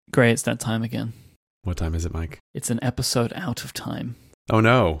Gray, it's that time again. What time is it, Mike? It's an episode out of time. Oh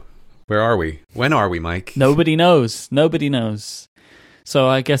no. Where are we? When are we, Mike? Nobody knows. Nobody knows. So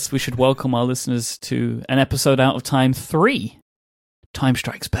I guess we should welcome our listeners to an episode out of time 3. Time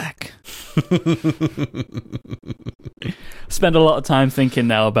Strikes Back. Spend a lot of time thinking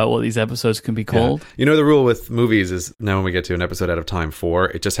now about what these episodes can be called. Yeah. You know, the rule with movies is now when we get to an episode out of time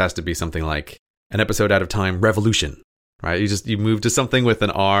 4, it just has to be something like an episode out of time revolution, right? You move to something with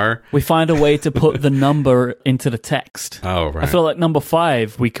an R. We find a way to put the number into the text. Oh, right. I feel like number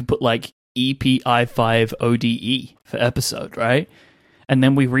 5, we could put like EPI5ODE for episode, right? And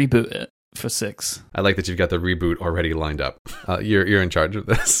then we reboot it for 6. I like that you've got the reboot already lined up. You're in charge of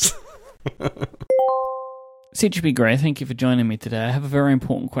this. CGP Grey, thank you for joining me today. I have a very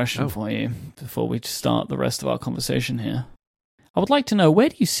important question for you before we start the rest of our conversation here. I would like to know, where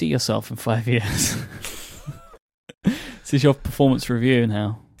do you see yourself in 5 years? This is your performance review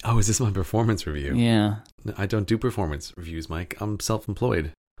now. Oh, is this my performance review? Yeah. I don't do performance reviews, Mike. I'm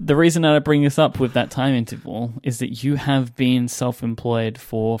self-employed. The reason that I bring this up with that time interval is that you have been self-employed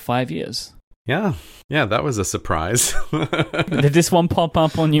for 5 years. Yeah, that was a surprise. Did this one pop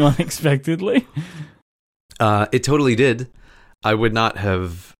up on you unexpectedly? It totally did. I would not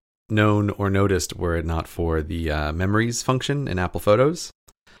have known or noticed were it not for the memories function in Apple Photos.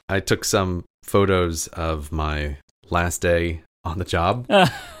 I took some photos of my last day on the job,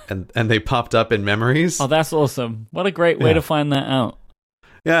 and they popped up in memories. Oh, that's awesome. What a great way to find that out.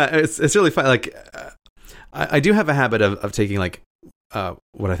 Yeah, it's really fun. Like, I do have a habit of taking like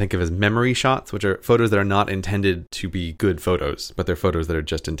what I think of as memory shots, which are photos that are not intended to be good photos, but they're photos that are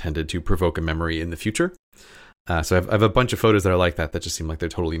just intended to provoke a memory in the future. So I have a bunch of photos that are like that just seem like they're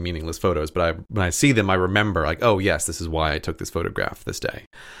totally meaningless photos. But when I see them, I remember like, oh yes, this is why I took this photograph this day.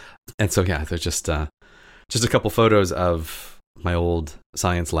 And so yeah, they're just a couple photos of my old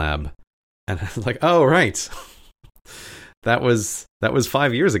science lab, and I was like, oh right. That was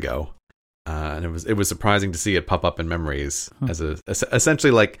 5 years ago, and it was surprising to see it pop up in memories as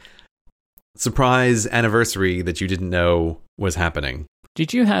essentially like surprise anniversary that you didn't know was happening.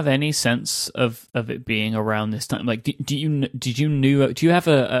 Did you have any sense of it being around this time? Like, do you have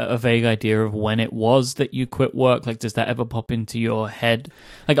a vague idea of when it was that you quit work? Like, does that ever pop into your head?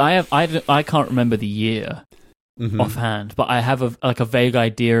 Like, I can't remember the year. Mm-hmm. Offhand, but I have a vague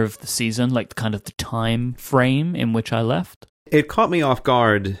idea of the season, like kind of the time frame in which I left. It caught me off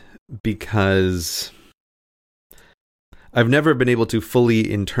guard because I've never been able to fully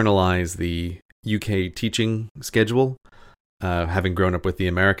internalize the UK teaching schedule, having grown up with the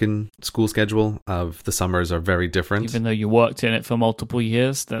American school schedule of the summers are very different. Even though you worked in it for multiple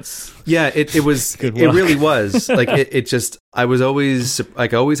years, that's it was it really was like it just I always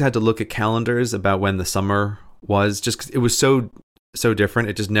had to look at calendars about when the summer was, just 'cause it was so different.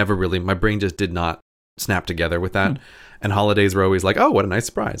 It just never really, my brain just did not snap together with that. And holidays were always like, oh, what a nice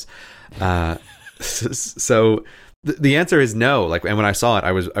surprise. So the answer is no. Like, and when I saw it,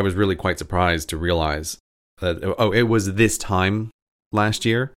 I was really quite surprised to realize that it was this time last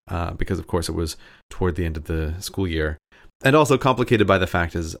year, because of course it was toward the end of the school year, and also complicated by the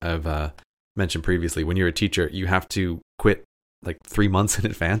fact, as I've mentioned previously, when you're a teacher, you have to quit like 3 months in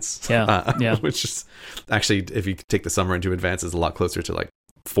advance. Yeah. Which is actually, if you take the summer into advance, is a lot closer to like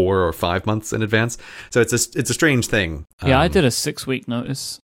 4 or 5 months in advance. So it's a strange thing. Yeah, I did a 6-week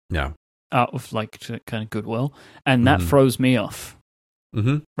notice. Yeah. Out of like kind of goodwill, and that throws me off.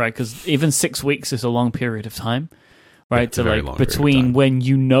 Mm-hmm. Right, because even 6 weeks is a long period of time. Right, it's a very long between when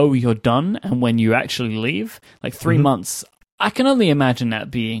you know you're done and when you actually leave, like 3 months. I can only imagine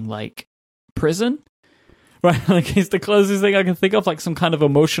that being like prison. Right, like it's the closest thing I can think of, like some kind of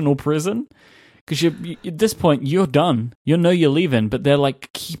emotional prison. Because you at this point, you're done. You know you're leaving, but they're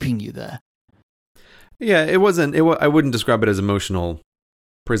like keeping you there. Yeah, it wasn't. I wouldn't describe it as emotional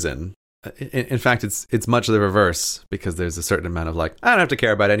prison. In fact, it's much the reverse, because there's a certain amount of like, I don't have to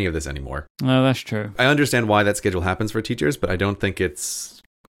care about any of this anymore. Oh, that's true. I understand why that schedule happens for teachers, but I don't think it's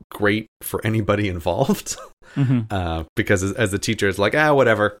great for anybody involved. Because as a teacher, it's like,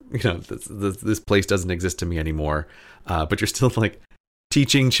 whatever, this place doesn't exist to me anymore. But you're still like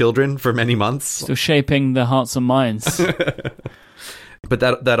teaching children for many months, still shaping their hearts and minds. But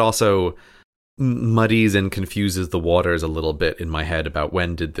that also muddies and confuses the waters a little bit in my head about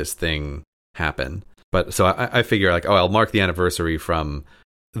when did this thing happen. But so I figure like, I'll mark the anniversary from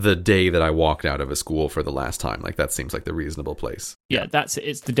the day that I walked out of a school for the last time. Like, that seems like the reasonable place. Yeah,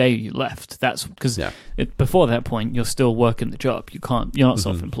 it's the day you left. That's because before that point, you're still working the job. You're not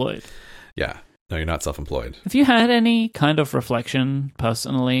self-employed. Yeah. No, you're not self-employed. Have you had any kind of reflection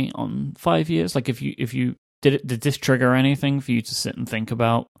personally on 5 years? Like, if you did this trigger anything for you to sit and think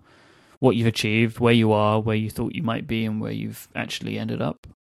about what you've achieved, where you are, where you thought you might be, and where you've actually ended up?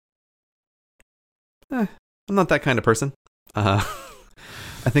 I'm not that kind of person.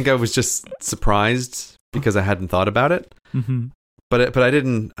 I think I was just surprised because I hadn't thought about it. Mm-hmm. But I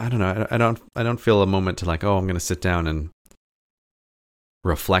didn't. I don't know. I don't feel a moment to like, oh, I'm going to sit down and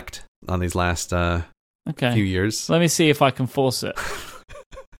reflect on these last few years. Let me see if I can force it.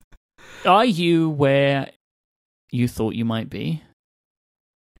 Are you where you thought you might be?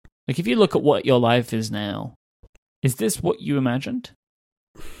 Like, if you look at what your life is now, is this what you imagined?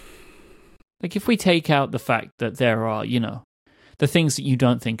 Like, if we take out the fact that there are, the things that you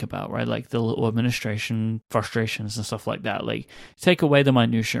don't think about, right? Like the little administration frustrations and stuff like that. Like, take away the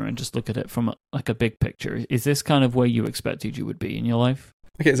minutia and just look at it from a big picture. Is this kind of where you expected you would be in your life?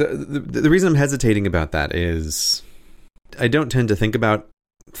 Okay, so the reason I'm hesitating about that is I don't tend to think about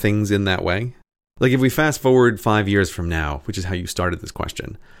things in that way. Like, if we fast forward 5 years from now, which is how you started this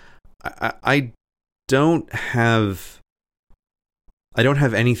question, I don't have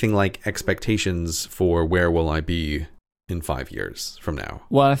anything like expectations for where will I be in 5 years from now.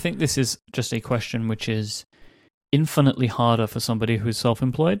 Well, I think this is just a question which is infinitely harder for somebody who's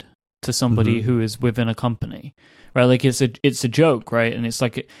self-employed to somebody who is within a company, right? Like, it's a joke, right? And it's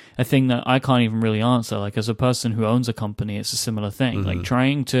like a thing that I can't even really answer. Like, as a person who owns a company, it's a similar thing. Like,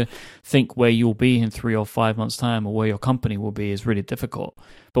 trying to think where you'll be in 3 or 5 months' time or where your company will be is really difficult.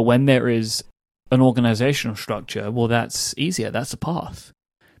 But when there is an organizational structure, well, that's easier. That's a path.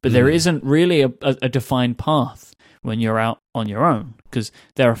 But there isn't really a defined path when you're out on your own, because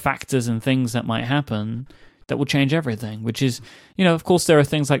there are factors and things that might happen that will change everything, which is, of course there are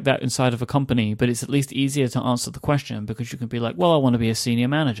things like that inside of a company, but it's at least easier to answer the question because you can be like, well, I want to be a senior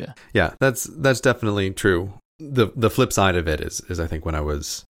manager. Yeah, that's definitely true. The flip side of it is I think when I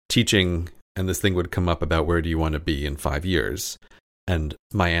was teaching and this thing would come up about where do you want to be in 5 years, and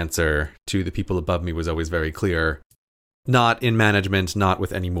my answer to the people above me was always very clear: not in management, not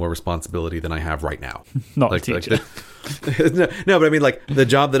with any more responsibility than I have right now. Not like, a teacher. No, but I mean, like, the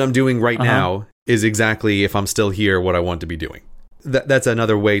job that I'm doing right now is exactly, if I'm still here, what I want to be doing. That's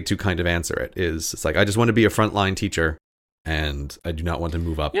another way to kind of answer it. It's like, I just want to be a frontline teacher, and I do not want to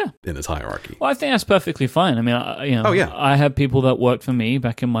move up in this hierarchy. Well, I think that's perfectly fine. I mean, I had people that worked for me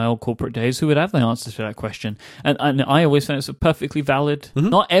back in my old corporate days who would have the answer to that question. And I always found it's a perfectly valid.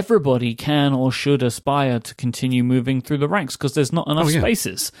 Not everybody can or should aspire to continue moving through the ranks because there's not enough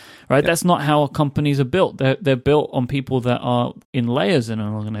spaces, right? Yeah. That's not how companies are built. They're built on people that are in layers in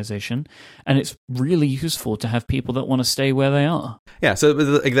an organization, and it's really useful to have people that want to stay where they are. Yeah, so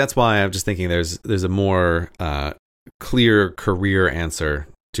like, that's why I'm just thinking there's a more clear career answer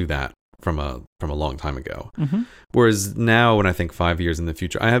to that from a long time ago. Whereas now, when I think 5 years in the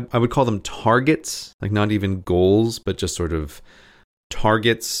future, I would call them targets, like not even goals, but just sort of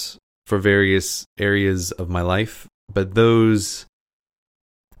targets for various areas of my life. But those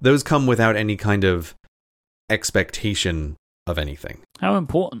come without any kind of expectation of anything. How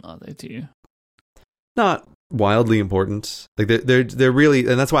important are they to you? Not wildly important. Like, they're really,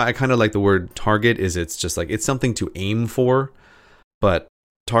 and that's why I kind of like the word target. It's just like, it's something to aim for, but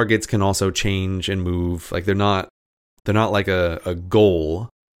targets can also change and move. Like, they're not like a goal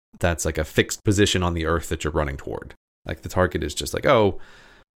that's like a fixed position on the earth that you're running toward. Like, the target is just like, oh,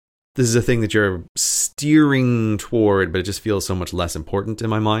 this is a thing that you're steering toward, but it just feels so much less important in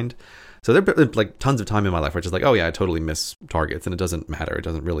my mind. So there are like tons of time in my life where it's just like, oh yeah, I totally miss targets, and it doesn't matter. It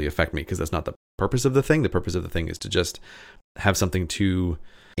doesn't really affect me because that's not the purpose of the thing. The purpose of the thing is to just have something to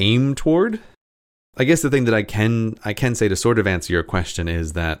aim toward. I guess the thing that I can say to sort of answer your question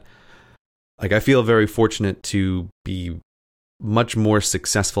is that, like, I feel very fortunate to be much more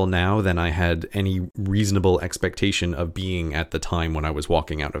successful now than I had any reasonable expectation of being at the time when I was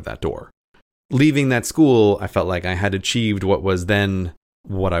walking out of that door. Leaving that school, I felt like I had achieved what was then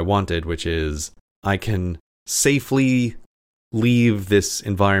what I wanted, which is I can safely leave this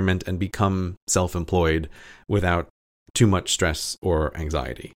environment and become self-employed without too much stress or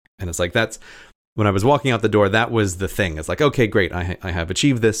anxiety. And it's like, that's when I was walking out the door, that was the thing. It's like, okay, great, I have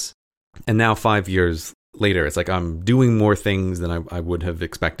achieved this. And now 5 years later, it's like I'm doing more things than I would have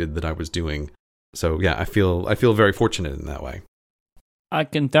expected that I was doing. So yeah, I feel very fortunate in that way. I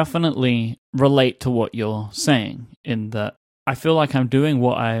can definitely relate to what you're saying in that I feel like I'm doing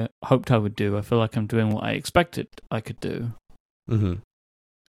what I hoped I would do. I feel like I'm doing what I expected I could do.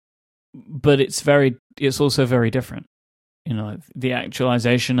 But it's also very different. The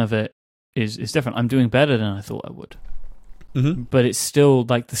actualization of it is different. I'm doing better than I thought I would. But it's still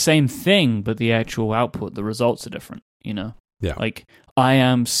like the same thing, but the actual output, the results are different, Yeah. Like, I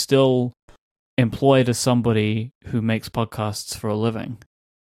am still employed as somebody who makes podcasts for a living.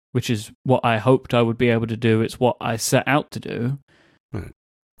 which is what I hoped I would be able to do. It's what I set out to do. Right.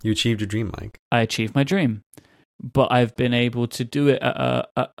 You achieved your dream, Mike. I achieved my dream. But I've been able to do it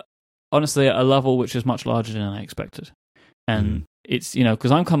honestly at a level which is much larger than I expected. And it's,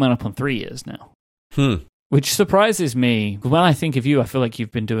 because I'm coming up on 3 years now. Which surprises me. When I think of you, I feel like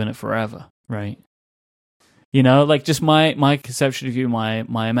you've been doing it forever, right? Like just my conception of you,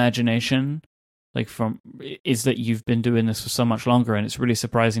 my imagination, like is that you've been doing this for so much longer, and it's really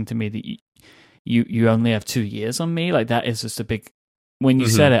surprising to me that you only have 2 years on me. Like that is just a big. When you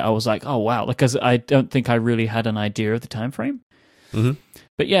said it, I was like, oh wow, because I don't think I really had an idea of the time frame.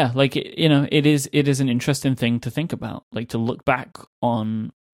 But yeah, like it is an interesting thing to think about, like to look back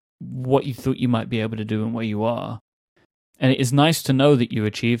on what you thought you might be able to do and where you are, and it is nice to know that you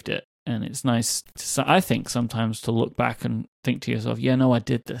achieved it. And it's nice, I think, sometimes to look back and think to yourself, yeah, no, I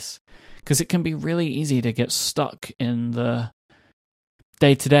did this. Because it can be really easy to get stuck in the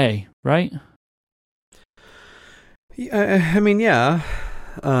day-to-day, right? I mean, yeah.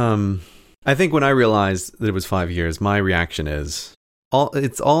 I think when I realized that it was 5 years, my reaction is,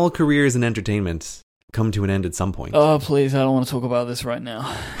 all careers in entertainment come to an end at some point. Oh, please, I don't want to talk about this right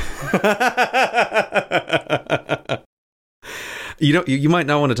now. You might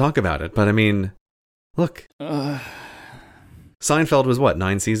not want to talk about it, but I mean, look. Seinfeld was what,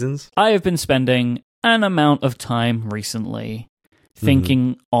 9 seasons? I have been spending an amount of time recently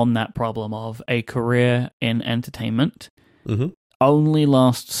thinking on that problem of a career in entertainment only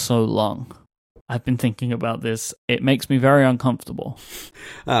lasts so long. I've been thinking about this. It makes me very uncomfortable.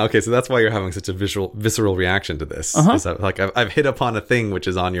 Okay, so that's why you're having such a visceral reaction to this. Like I've hit upon a thing which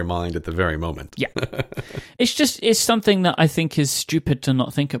is on your mind at the very moment. Yeah. It's something that I think is stupid to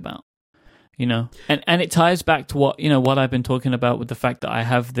not think about, and it ties back to what I've been talking about with the fact that I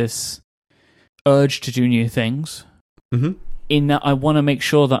have this urge to do new things, in that I want to make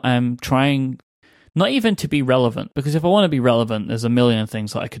sure that I'm trying not even to be relevant, because if I want to be relevant, there's a million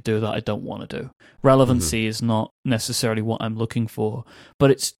things that I could do that I don't want to do. Relevancy is not necessarily what I'm looking for, but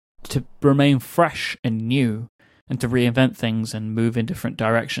it's to remain fresh and new and to reinvent things and move in different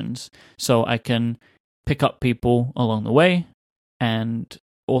directions so I can pick up people along the way, and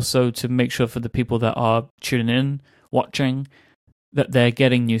also to make sure for the people that are tuning in, watching, that they're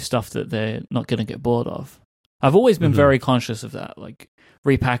getting new stuff that they're not going to get bored of. I've always been very conscious of that, like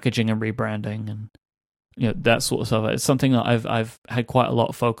repackaging and rebranding and that sort of stuff. It's something that I've had quite a lot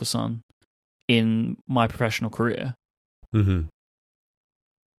of focus on in my professional career. And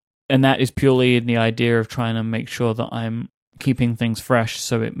that is purely in the idea of trying to make sure that I'm keeping things fresh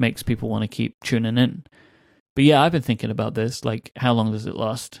so it makes people want to keep tuning in. But yeah, I've been thinking about this, like how long does it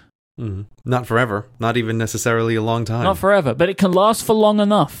last? Not forever. Not even necessarily a long time. Not forever, but it can last for long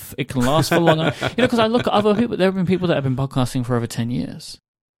enough. It can last for long enough. Because I look at other people, there have been people that have been podcasting for over 10 years.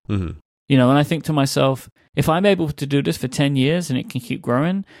 And I think to myself, if I'm able to do this for 10 years and it can keep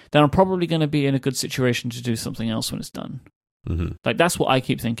growing, then I'm probably going to be in a good situation to do something else when it's done. Like, that's what I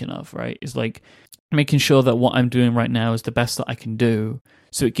keep thinking of, right? Is like making sure that what I'm doing right now is the best that I can do,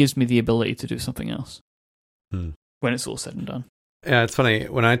 so it gives me the ability to do something else when it's all said and done. Yeah, it's funny.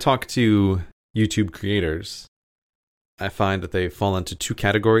 When I talk to YouTube creators, I find that they fall into 2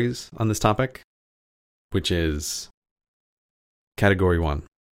 categories on this topic, which is category 1.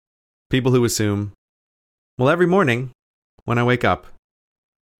 People who assume, well, every morning when I wake up,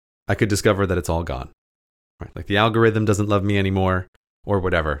 I could discover that it's all gone. Right? Like the algorithm doesn't love me anymore, or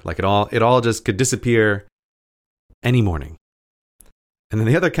whatever. Like it all just could disappear any morning. And then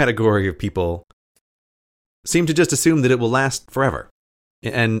the other category of people seem to just assume that it will last forever,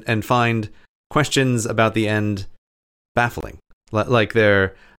 and find questions about the end baffling. Like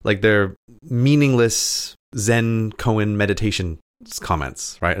their meaningless Zen koan meditation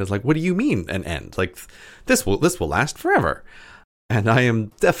comments, right? It's like, what do you mean an end? Like this will last forever. And I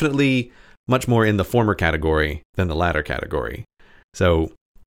am definitely much more in the former category than the latter category. So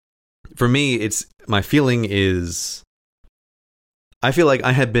for me, my feeling is, I feel like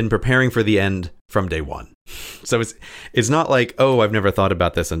I had been preparing for the end from day one. So it's not like, oh, I've never thought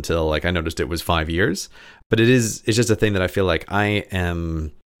about this until like I noticed it was 5 years, but it's just a thing that I feel like I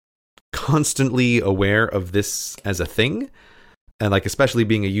am constantly aware of this as a thing. And like, especially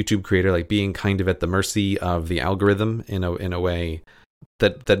being a YouTube creator, like being kind of at the mercy of the algorithm in a way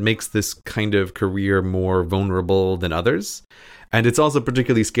that makes this kind of career more vulnerable than others. And it's also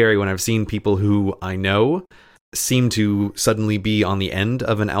particularly scary when I've seen people who I know seem to suddenly be on the end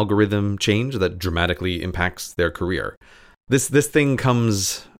of an algorithm change that dramatically impacts their career. This thing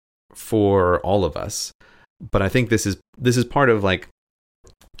comes for all of us, but I think this is part of like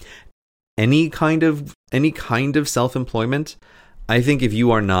any kind of self-employment. I think if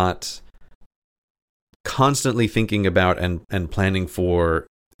you are not constantly thinking about and planning for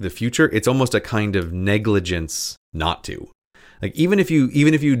the future, it's almost a kind of negligence not to. Like even if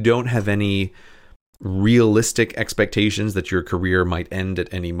you don't have any realistic expectations that your career might end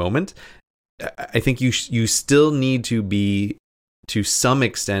at any moment, I think you still need to be, to some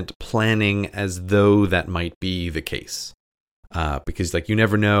extent, planning as though that might be the case, because like you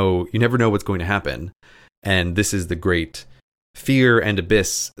never know what's going to happen, and this is the great fear and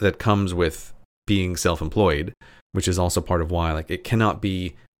abyss that comes with being self-employed, which is also part of why like it cannot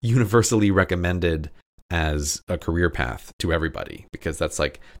be universally recommended as a career path to everybody, because that's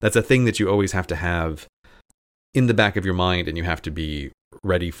a thing that you always have to have in the back of your mind, and you have to be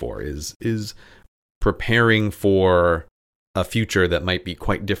ready for is preparing for a future that might be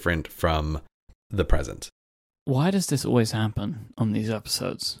quite different from the present. Why does this always happen on these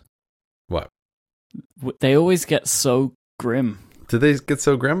episodes? What? They always get so grim. Did they get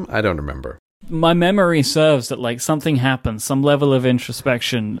so grim? I don't remember. My memory serves that like something happens, some level of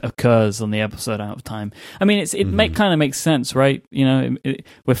introspection occurs on the episode Out of Time. I mean, kind of makes sense, right? You know,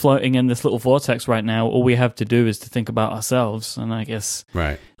 we're floating in this little vortex right now. All we have to do is to think about ourselves, and I guess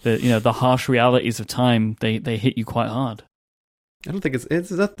right. The harsh realities of time they hit you quite hard. I don't think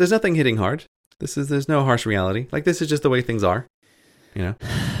there's nothing hitting hard. There's no harsh reality. Like this is just the way things are. You know,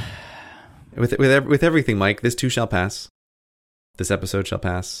 with everything, Mike. This too shall pass. This episode shall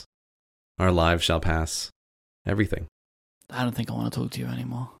pass. Our lives shall pass. Everything. I don't think I want to talk to you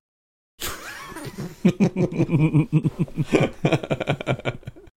anymore.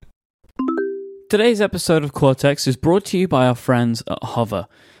 Today's episode of Cortex is brought to you by our friends at Hover.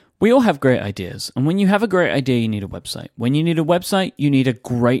 We all have great ideas, and when you have a great idea, you need a website. When you need a website, you need a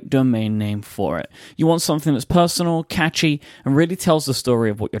great domain name for it. You want something that's personal, catchy, and really tells the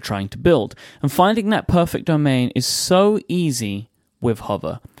story of what you're trying to build. And finding that perfect domain is so easy with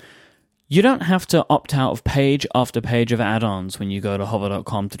Hover. You don't have to opt out of page after page of add-ons when you go to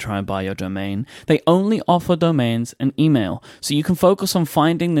hover.com to try and buy your domain. They only offer domains and email, so you can focus on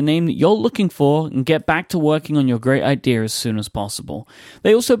finding the name that you're looking for and get back to working on your great idea as soon as possible.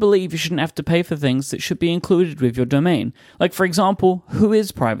 They also believe you shouldn't have to pay for things that should be included with your domain. Like, for example, who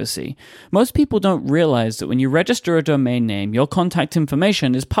is privacy? Most people don't realize that when you register a domain name, your contact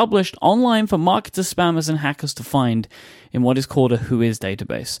information is published online for marketers, spammers, and hackers to find in what is called a Whois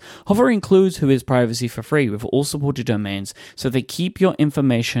database. Hover includes Whois privacy for free with all supported domains, so they keep your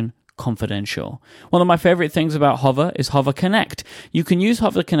information confidential. One of my favorite things about Hover is Hover Connect. You can use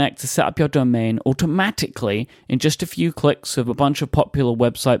Hover Connect to set up your domain automatically in just a few clicks with a bunch of popular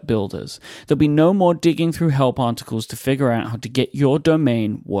website builders. There'll be no more digging through help articles to figure out how to get your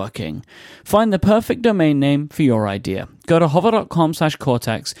domain working. Find the perfect domain name for your idea. Go to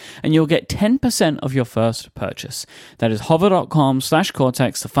hover.com/Cortex and you'll get 10% of your first purchase. That is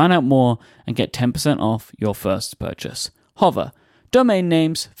hover.com/Cortex to find out more and get 10% off your first purchase. Hover. Domain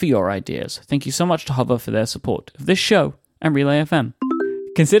names for your ideas. Thank you so much to Hover for their support of this show and Relay FM.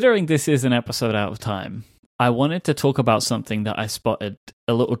 Considering this is an episode out of time, I wanted to talk about something that I spotted,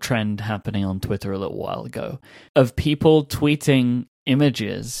 a little trend happening on Twitter a little while ago, of people tweeting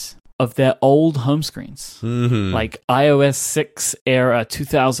images of their old home screens. Mm-hmm. Like iOS 6 era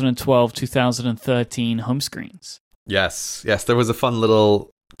 2012, 2013 home screens. Yes. There was a fun little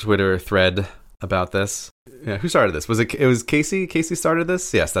Twitter thread about this. Yeah, who started this? It was Casey? Casey started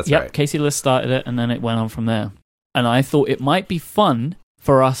this? Yes, that's right. Casey List started it, and then it went on from there. And I thought it might be fun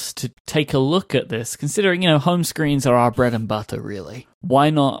for us to take a look at this, considering, home screens are our bread and butter, really.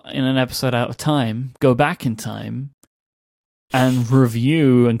 Why not, in an episode out of time, go back in time and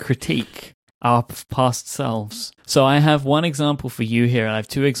review and critique our past selves? So I have one example for you here, and I have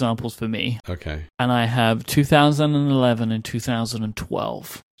two examples for me. Okay. And I have 2011 and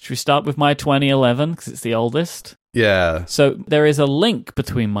 2012. Should we start with my 2011, because it's the oldest? Yeah. So there is a link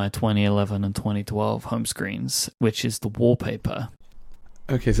between my 2011 and 2012 home screens, which is the wallpaper.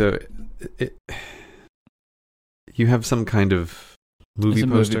 Okay, so you have some kind of movie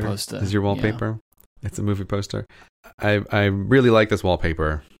poster as your wallpaper? Yeah. It's a movie poster. I really like this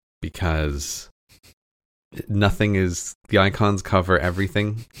wallpaper because the icons cover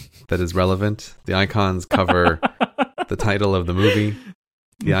everything that is relevant. The icons cover the title of the movie.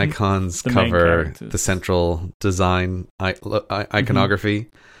 The icons cover the central design iconography.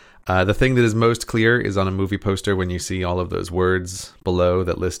 The thing that is most clear is on a movie poster when you see all of those words below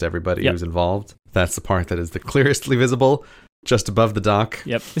that list everybody who's involved. That's the part that is the clearestly visible, just above the dock.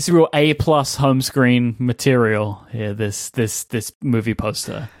 Yep, this is real A+ home screen material here. This movie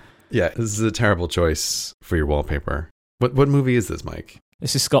poster. Yeah, this is a terrible choice for your wallpaper. What movie is this, Mike?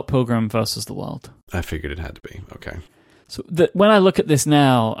 This is Scott Pilgrim versus the World. I figured it had to be. Okay. So when I look at this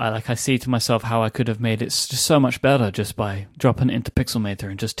now, I see to myself how I could have made it just so much better just by dropping it into Pixelmator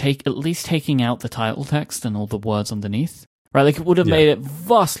and just at least taking out the title text and all the words underneath. Right, like it would have made it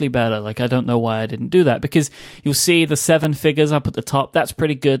vastly better. Like I don't know why I didn't do that, because you'll see the 7 figures up at the top. That's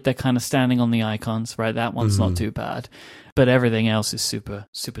pretty good. They're kind of standing on the icons, right? That one's not too bad, but everything else is super,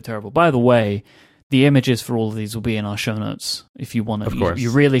 super terrible. By the way, the images for all of these will be in our show notes if you want to. Of course.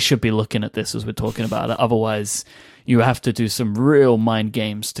 You really should be looking at this as we're talking about it. Otherwise, you have to do some real mind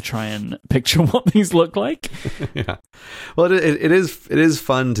games to try and picture what these look like. Yeah. Well, it is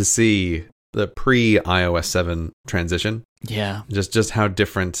fun to see the pre-iOS 7 transition. Yeah. Just how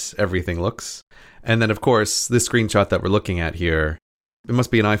different everything looks. And then, of course, this screenshot that we're looking at here, it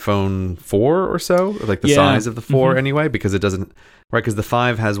must be an iPhone 4 or so, like the size of the 4 anyway, because it doesn't, right? Because the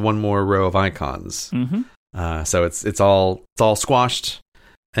 5 has one more row of icons. So it's all squashed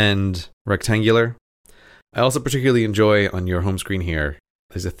and rectangular. I also particularly enjoy on your home screen here,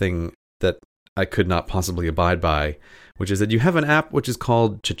 there's a thing that I could not possibly abide by, which is that you have an app which is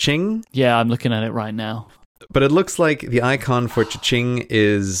called Cha-Ching. Yeah, I'm looking at it right now. But it looks like the icon for Cha-Ching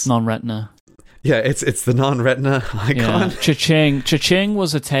is non-retina. Yeah, it's the non-retina icon. Yeah. Cha-Ching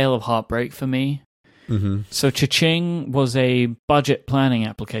was a tale of heartbreak for me. So Cha-Ching was a budget planning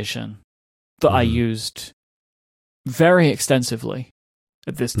application that I used very extensively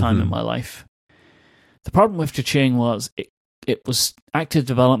at this time in my life. The problem with Cha-Ching was it was active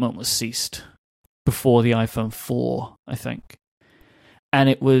development was ceased before the iPhone 4, I think. And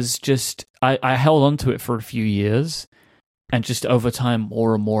it was just, I held on to it for a few years, and just over time,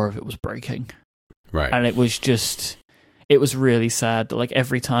 more and more of it was breaking. Right. And it was really sad. Like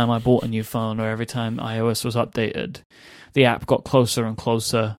every time I bought a new phone or every time iOS was updated, the app got closer and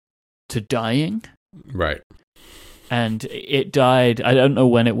closer to dying. Right. And it died, I don't know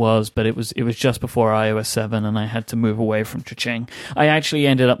when it was, but it was just before iOS 7, and I had to move away from Cha-Ching. I actually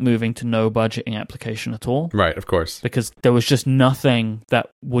ended up moving to no budgeting application at all. Right, of course. Because there was just nothing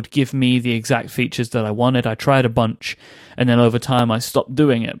that would give me the exact features that I wanted. I tried a bunch, and then over time I stopped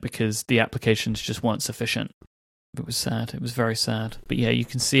doing it because the applications just weren't sufficient. It was sad. It was very sad. But yeah, you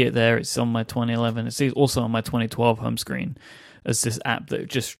can see it there. It's on my 2011. It's also on my 2012 home screen as this app that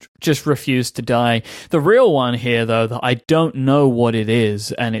just refused to die. The real one here, though, that I don't know what it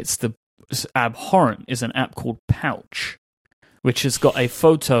is, and it's abhorrent, is an app called Pouch, which has got a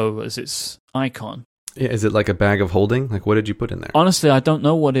photo as its icon. Yeah, is it like a bag of holding? Like, what did you put in there? Honestly, I don't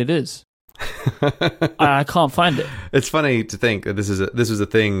know what it is. I can't find it. It's funny to think that this was a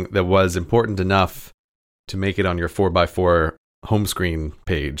thing that was important enough to make it on your 4x4 home screen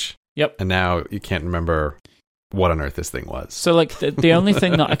page. Yep. And now you can't remember what on earth this thing was. So, like, the only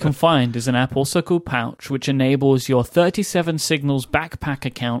thing that I can find is an app also called Pouch, which enables your 37 Signals backpack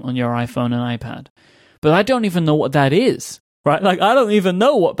account on your iPhone and iPad. But I don't even know what that is, right? Like, I don't even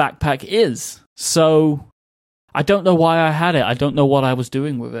know what backpack is. So, I don't know why I had it. I don't know what I was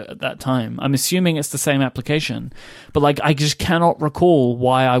doing with it at that time. I'm assuming it's the same application. But, like, I just cannot recall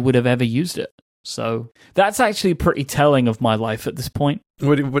why I would have ever used it. So that's actually pretty telling of my life at this point.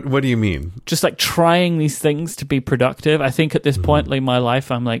 What do you mean? Just like trying these things to be productive. I think at this point in my life,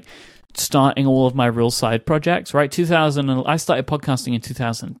 I'm like starting all of my real side projects, right? I started podcasting in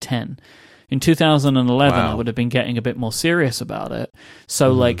 2010. In 2011, I would have been getting a bit more serious about it.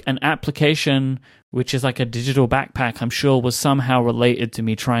 So like an application, which is like a digital backpack, I'm sure was somehow related to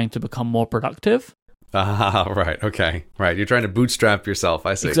me trying to become more productive. Ah, right. Okay. Right. You're trying to bootstrap yourself.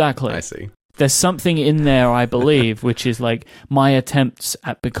 I see. Exactly. I see. There's something in there, I believe, which is like my attempts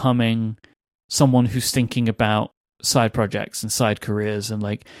at becoming someone who's thinking about side projects and side careers and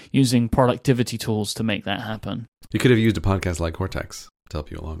like using productivity tools to make that happen. You could have used a podcast like Cortex to help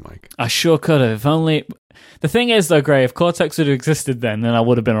you along, Mike. I sure could have. If only. The thing is, though, Gray, if Cortex would have existed then I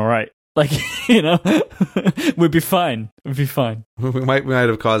would have been all right. Like, you know, we'd be fine. We'd be fine. We might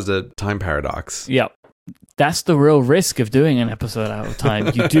have caused a time paradox. Yep. That's the real risk of doing an episode out of time.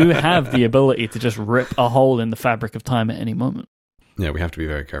 You do have the ability to just rip a hole in the fabric of time at any moment. Yeah, we have to be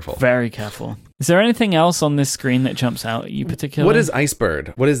very careful. Very careful. Is there anything else on this screen that jumps out at you particularly? What is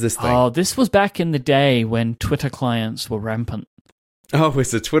Icebird? What is this thing? Oh, this was back in the day when Twitter clients were rampant. Oh,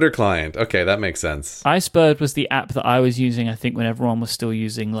 it's a Twitter client. Okay, that makes sense. Icebird was the app that I was using, I think, when everyone was still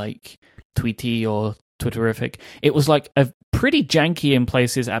using like Tweety or Twitterific. It was like a pretty janky in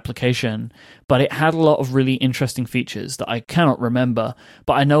places application, but it had a lot of really interesting features that I cannot remember.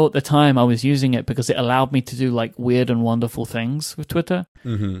 But I know at the time I was using it because it allowed me to do like weird and wonderful things with Twitter.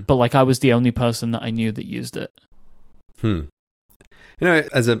 But like I was the only person that I knew that used it. You know,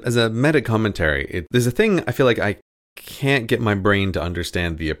 as a meta commentary, there's a thing I feel like I can't get my brain to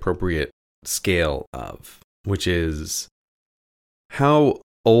understand the appropriate scale of, which is how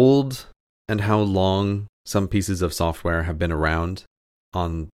old and how long some pieces of software have been around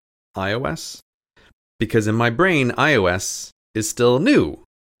on iOS, because in my brain, iOS is still new.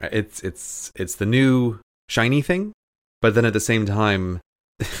 It's the new shiny thing, but then at the same time,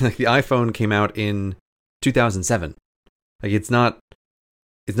 like the iPhone came out in 2007. Like it's not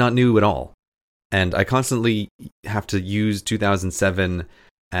new at all, and I constantly have to use 2007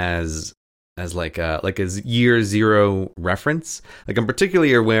 as like a year zero reference. Like I'm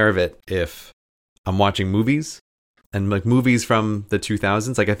particularly aware of it if I'm watching movies, and like movies from the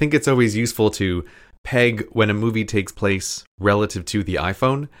 2000s. Like I think it's always useful to peg when a movie takes place relative to the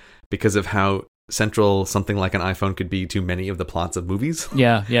iPhone, because of how central something like an iPhone could be to many of the plots of movies.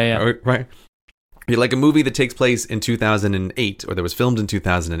 Yeah. Right. Like a movie that takes place in 2008 or that was filmed in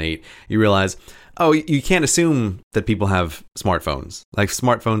 2008, you realize, oh, you can't assume that people have smartphones. Like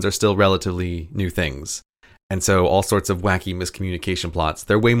smartphones are still relatively new things. And so all sorts of wacky miscommunication plots,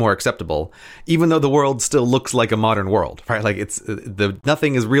 they're way more acceptable, even though the world still looks like a modern world, right? Like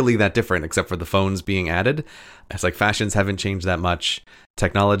nothing is really that different except for the phones being added. It's like fashions haven't changed that much.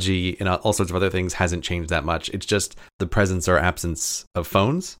 Technology and all sorts of other things hasn't changed that much. It's just the presence or absence of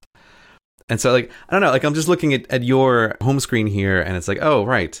phones. And so like, I don't know, like I'm just looking at your home screen here, and it's like, oh,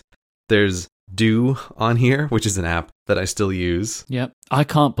 right. There's Do on here, which is an app that I still use. Yep. I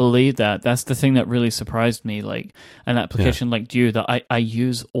can't believe that. That's the thing that really surprised me. Like an application like Do that I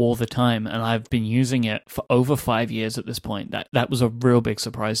use all the time, and I've been using it for over 5 years at this point. That was a real big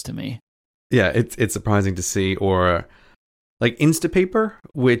surprise to me. Yeah, it's surprising to see. Or like Instapaper,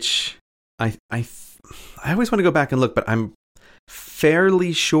 which I always want to go back and look, but I'm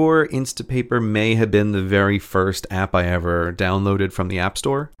fairly sure Instapaper may have been the very first app I ever downloaded from the App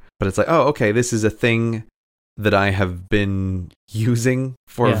Store. But it's like, oh, okay, this is a thing that I have been using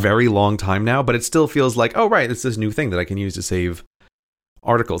for a very long time now, but it still feels like, oh, right, it's this new thing that I can use to save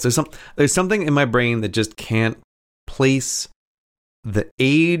articles. There's something in my brain that just can't place the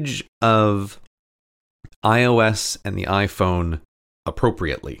age of iOS and the iPhone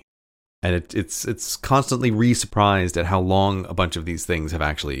appropriately. And it's constantly re-surprised at how long a bunch of these things have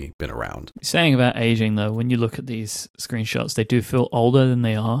actually been around. Saying about aging, though, when you look at these screenshots, they do feel older than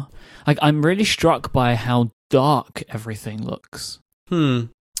they are. Like, I'm really struck by how dark everything looks.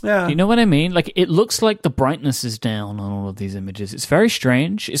 Yeah. You know what I mean? Like, it looks like the brightness is down on all of these images. It's very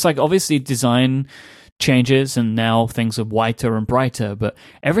strange. It's like, obviously, design changes, and now things are whiter and brighter, but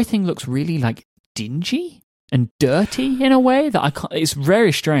everything looks really, like, dingy and dirty in a way that I can't. It's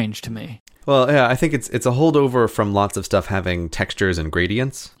very strange to me. Well, yeah, I think it's a holdover from lots of stuff having textures and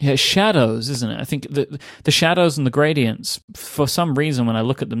gradients. Yeah, shadows, isn't it? I think the shadows and the gradients, for some reason, when I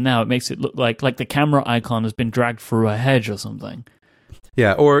look at them now, it makes it look like the camera icon has been dragged through a hedge or something.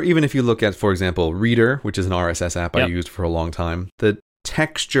 Yeah, or even if you look at, for example, Reader, which is an RSS app I used for a long time, the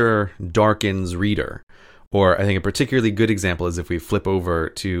texture darkens Reader. Or I think a particularly good example is if we flip over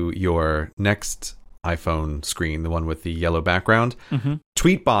to your next iPhone screen, the one with the yellow background. Mm-hmm.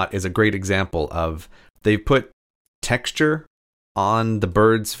 Tweetbot is a great example of, they've put texture on the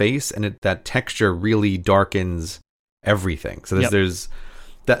bird's face, and that texture really darkens everything. So there's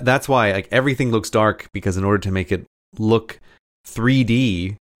that's why like everything looks dark, because in order to make it look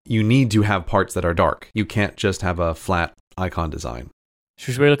 3D, you need to have parts that are dark. You can't just have a flat icon design.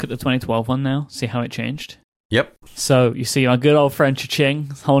 Should we look at the 2012 one now? See how it changed? Yep. So you see our good old friend Cha-Ching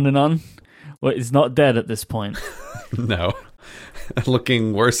holding on. Well, it's not dead at this point. No.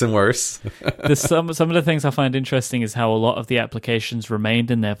 Looking worse and worse. Some of the things I find interesting is how a lot of the applications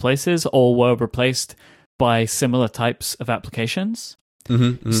remained in their places or were replaced by similar types of applications.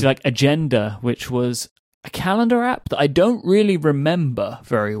 Mm-hmm. So like Agenda, which was a calendar app that I don't really remember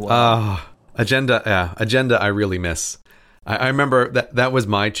very well. Agenda I really miss. I remember that was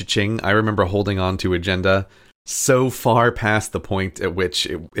my cha-ching. I remember holding on to Agenda so far past the point at which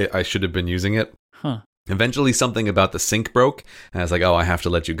I should have been using it. Eventually something about the sync broke, and I was like, oh, I have to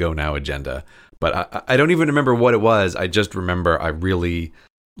let you go now, Agenda. But I don't even remember what it was. I just remember I really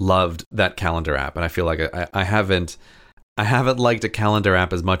loved that calendar app, and I feel like I haven't liked a calendar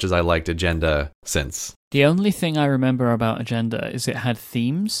app as much as I liked Agenda since. The only thing I remember about Agenda is it had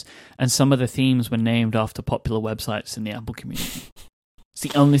themes, and some of the themes were named after popular websites in the Apple community. It's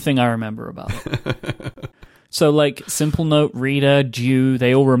the only thing I remember about it. So like Simple Note, Reader, Do,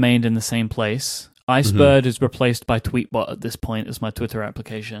 they all remained in the same place. Icebird is replaced by Tweetbot at this point as my Twitter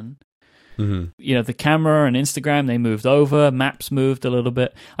application. Mm-hmm. You know, the camera and Instagram, they moved over. Maps moved a little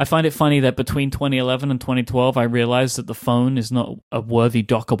bit. I find it funny that between 2011 and 2012, I realized that the phone is not a worthy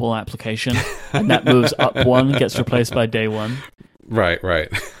dockable application. And that moves up one, gets replaced by Day One. Right.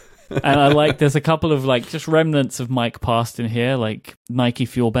 And I like, there's a couple of like just remnants of Mike Past in here, like Nike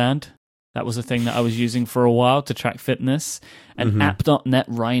Fuel Band. That was a thing that I was using for a while to track fitness. And App.net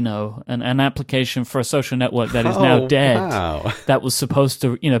Rhino, an application for a social network that is now dead. Wow. That was supposed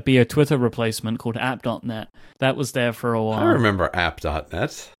to, be a Twitter replacement called App.net. That was there for a while. I remember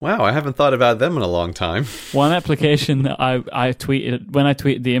App.net. Wow, I haven't thought about them in a long time. One application that I tweeted, when I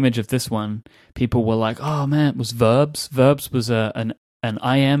tweeted the image of this one, people were like, oh man, it was Verbs. Verbs was an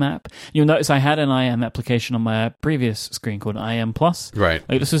IM app. You'll notice I had an IM application on my previous screen called IM Plus. Right.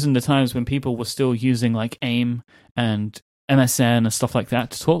 Like this was in the times when people were still using like AIM and MSN and stuff like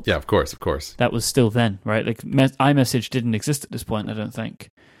that to talk. Yeah, of course. That was still then, right? Like iMessage didn't exist at this point, I don't think.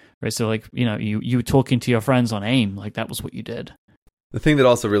 Right, so like, you were talking to your friends on AIM, like that was what you did. The thing that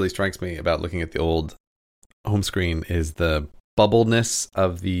also really strikes me about looking at the old home screen is the bubbleness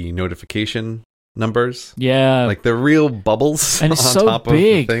of the notification numbers. Yeah. Like the real bubbles. And it's on so top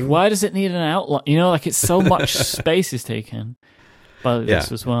big. Of the thing. Why does it need an outline? Like it's so much space is taken by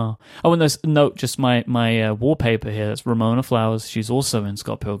this as well. Oh, and there's note, just my wallpaper here. That's Ramona Flowers. She's also in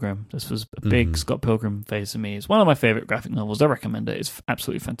Scott Pilgrim. This was a big Scott Pilgrim phase for me. It's one of my favorite graphic novels. I recommend it. It's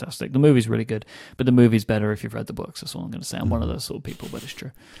absolutely fantastic. The movie's really good, but the movie's better if you've read the books. That's all I'm going to say. I'm one of those sort of people, but it's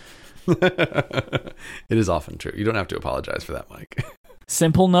true. It is often true. You don't have to apologize for that, Mike.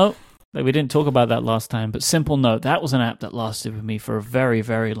 Simple Note. Like we didn't talk about that last time, but Simple Note, that was an app that lasted with me for a very,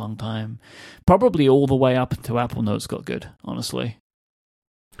 very long time. Probably all the way up until Apple Notes got good, honestly.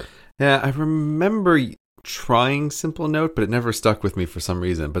 Yeah, I remember trying Simple Note, but it never stuck with me for some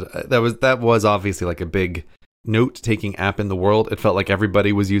reason. But that was obviously like a big note-taking app in the world. It felt like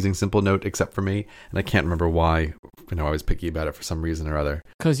everybody was using Simple Note except for me, and I can't remember why. I was picky about it for some reason or other.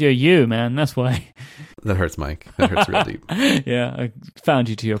 Because you're you, man. That's why. That hurts, Mike. That hurts real deep. Yeah, I found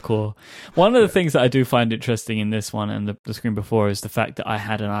you to your core. One of the things that I do find interesting in this one and the screen before is the fact that I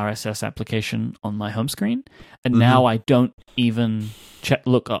had an RSS application on my home screen, and now I don't even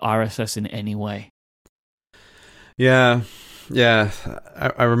look at RSS in any way. Yeah.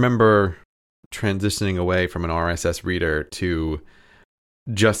 I remember transitioning away from an RSS reader to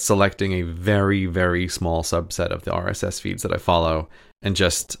just selecting a very, very small subset of the RSS feeds that I follow and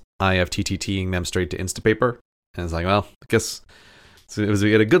just IFTTTing them straight to Instapaper. And it's like, well, I guess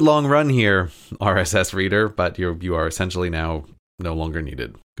we had a good long run here, RSS reader, but you are essentially now no longer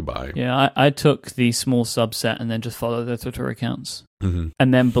needed. Goodbye. Yeah, I took the small subset and then just followed their Twitter accounts. And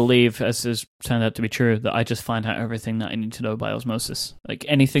then believe, as has turned out to be true, that I just find out everything that I need to know by osmosis. Like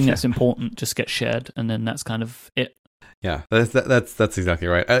anything that's important just gets shared, and then that's kind of it. Yeah, that's exactly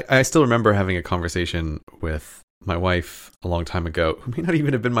right. I still remember having a conversation with my wife a long time ago, who may not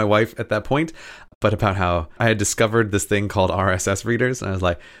even have been my wife at that point, but about how I had discovered this thing called RSS readers, and I was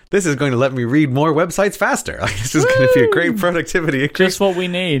like, this is going to let me read more websites faster. Like, this is going to be a great productivity increase. Just what we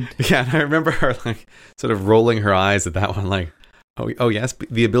need. Yeah, and I remember her like sort of rolling her eyes at that one, like, oh yes,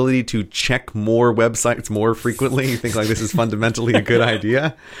 the ability to check more websites more frequently. You think like this is fundamentally a good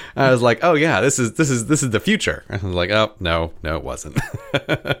idea? And I was like, oh yeah, this is the future. And I was like, oh no, it wasn't.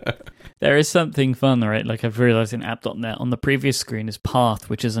 There is something fun, right? Like I've realized in App.net, on the previous screen is Path,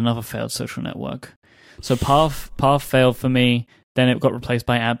 which is another failed social network. So Path failed for me. Then it got replaced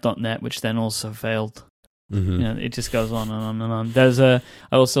by App.net, which then also failed. It just goes on and on and on.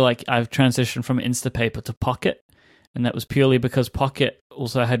 I've transitioned from Instapaper to Pocket. And that was purely because Pocket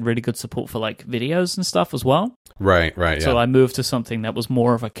also had really good support for like videos and stuff as well. Right, yeah. So I moved to something that was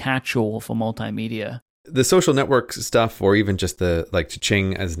more of a catch-all for multimedia. The social network stuff, or even just the like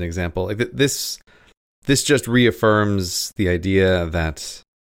Cha-Ching as an example, like this just reaffirms the idea that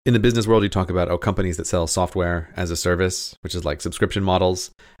in the business world you talk about companies that sell software as a service, which is like subscription models,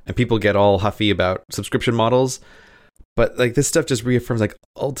 and people get all huffy about subscription models. But like this stuff just reaffirms like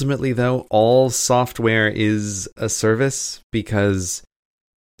ultimately though, all software is a service because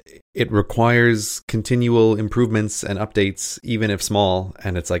it requires continual improvements and updates, even if small.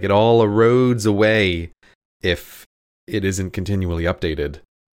 And it's like it all erodes away if it isn't continually updated.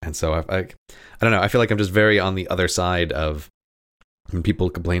 And so I don't know. I feel like I'm just very on the other side of when people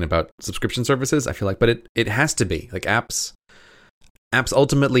complain about subscription services. I feel like, but it has to be like apps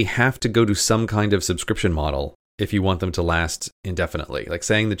ultimately have to go to some kind of subscription model if you want them to last indefinitely. Like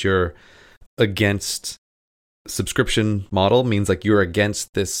saying that you're against subscription model means like you're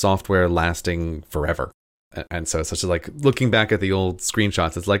against this software lasting forever. And so it's such like looking back at the old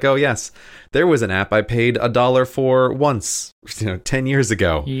screenshots, it's like, oh yes, there was an app I paid $1 for once, 10 years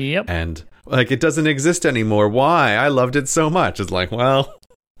ago. Yep. And like it doesn't exist anymore. Why? I loved it so much. It's like, well,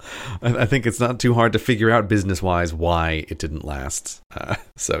 I think it's not too hard to figure out business wise why it didn't last.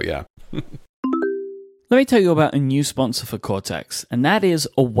 So yeah. Let me tell you about a new sponsor for Cortex, and that is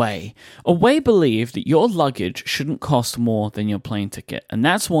Away. Away believe that your luggage shouldn't cost more than your plane ticket, and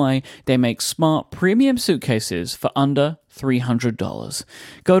that's why they make smart premium suitcases for under $300.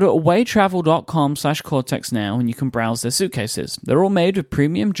 Go to awaytravel.com/Cortex now and you can browse their suitcases. They're all made with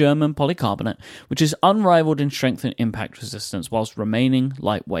premium German polycarbonate, which is unrivaled in strength and impact resistance whilst remaining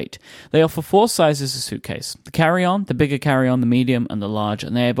lightweight. They offer 4 sizes of suitcase: the carry-on, the bigger carry-on, the medium, and the large,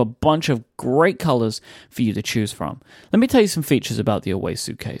 and they have a bunch of great colors for you to choose from. Let me tell you some features about the Away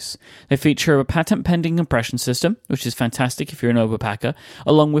suitcase. They feature a patent-pending compression system, which is fantastic if you're an overpacker,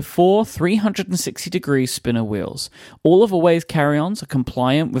 along with 4 360-degree spinner wheels. All of Away's carry-ons are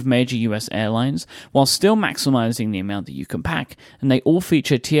compliant with major US airlines, while still maximizing the amount that you can pack, and they all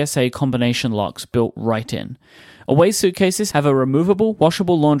feature TSA combination locks built right in. Away suitcases have a removable,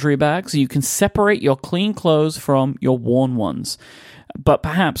 washable laundry bag so you can separate your clean clothes from your worn ones. But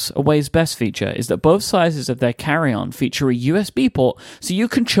perhaps Away's best feature is that both sizes of their carry-on feature a USB port so you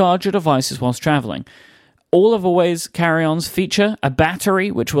can charge your devices whilst traveling. All of Away's carry-ons feature a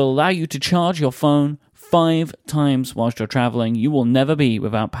battery which will allow you to charge your phone 5 times whilst you're traveling. You will never be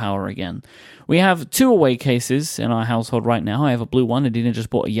without power again. We have 2 Away cases in our household right now. I have a blue one. Adina just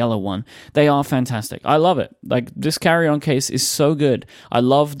bought a yellow one. They are fantastic. I love it. Like, this carry-on case is so good. I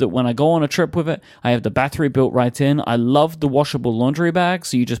love that when I go on a trip with it, I have the battery built right in. I love the washable laundry bag.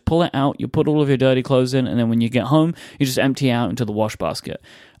 So you just pull it out, you put all of your dirty clothes in, and then when you get home, you just empty out into the wash basket.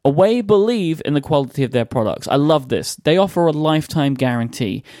 Away believe in the quality of their products. I love this. They offer a lifetime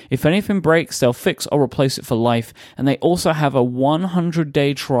guarantee. If anything breaks, they'll fix or replace it for life. And they also have a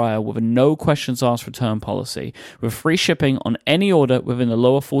 100-day trial with a no questions asked return policy, with free shipping on any order within the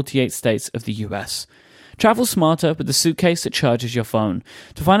lower 48 states of the US. Travel smarter with the suitcase that charges your phone.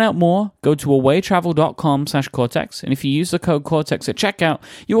 To find out more, go to awaytravel.com/Cortex, and if you use the code Cortex at checkout,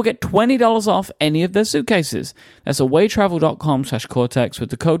 you will get $20 off any of their suitcases. That's awaytravel.com/Cortex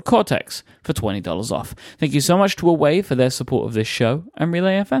with the code Cortex for $20 off. Thank you so much to Away for their support of this show and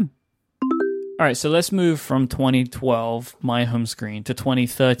Relay FM. All right, so let's move from 2012, my home screen, to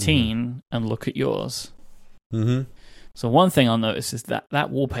 2013 and look at yours. Mm-hmm. So one thing I'll notice is that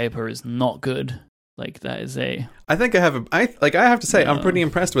wallpaper is not good. Like, that is a... I think I have to say, I'm pretty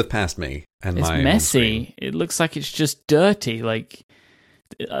impressed with Past Me and it's my messy. It looks like it's just dirty, like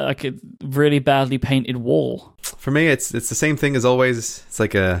a really badly painted wall. For me, it's the same thing as always. It's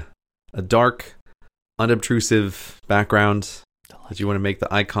like a dark, unobtrusive background that you want to make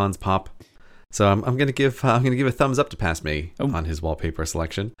the icons pop. So I'm gonna give a thumbs up to Past Me on his wallpaper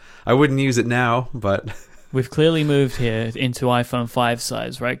selection. I wouldn't use it now, but we've clearly moved here into iPhone 5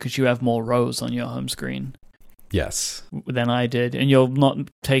 size, right? Because you have more rows on your home screen. Yes. Than I did, and you're not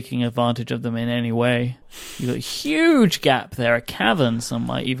taking advantage of them in any way. You've got a huge gap there, a cavern, some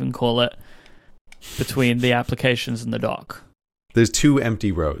might even call it, between the applications and the dock. There's 2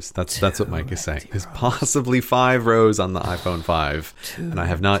 empty rows. That's what Mike is saying. There's possibly 5 rows on the iPhone 5, and I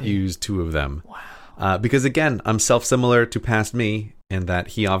have not used 2 of them. Wow. Because again, I'm self-similar to Past Me in that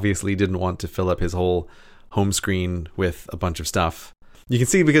he obviously didn't want to fill up his whole home screen with a bunch of stuff. You can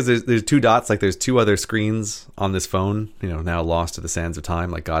see because there's 2 dots, like there's 2 other screens on this phone, now lost to the sands of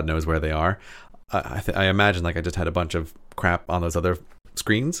time, like God knows where they are. I imagine like I just had a bunch of crap on those other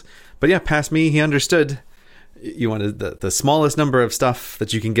screens. But yeah, Past Me, he understood. You wanted the smallest number of stuff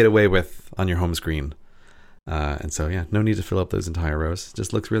that you can get away with on your home screen. And so, yeah, no need to fill up those entire rows. It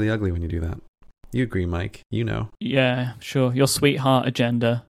just looks really ugly when you do that. You agree, Mike. You know. Yeah, sure. Your sweetheart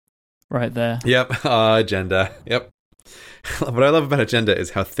agenda right there. Yep. Agenda. Yep. What I love about Agenda is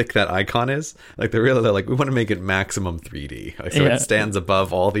how thick that icon is. Like, they're really like, we want to make it maximum 3D. So it stands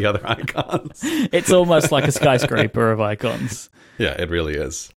above all the other icons. It's almost like a skyscraper of icons. Yeah, it really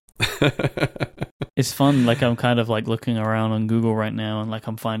is. It's fun. Like, I'm kind of like looking around on Google right now, and like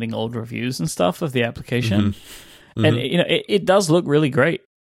I'm finding old reviews and stuff of the application. Mm-hmm. And it does look really great.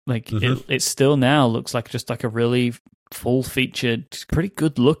 Like it still now looks like just like a really full featured, pretty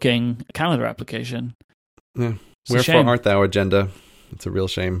good looking calendar application. Yeah. Wherefore art thou, Agenda? It's a real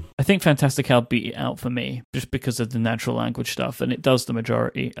shame. I think Fantastical beat it out for me just because of the natural language stuff, and it does the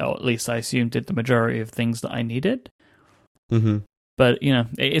majority, or at least I assume did the majority of things that I needed. Mm-hmm. But,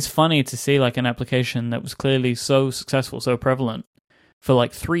 it's funny to see like an application that was clearly so successful, so prevalent for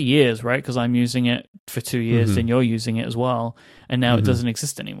like 3 years, right? Because I'm using it for 2 years and you're using it as well. And now it doesn't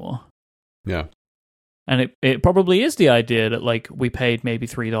exist anymore. Yeah. And it probably is the idea that like we paid maybe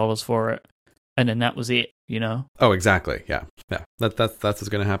 $3 for it and then that was it, Oh, exactly. Yeah. Yeah. That's what's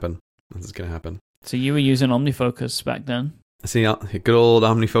going to happen. That's what's going to happen. So you were using OmniFocus back then? See, good old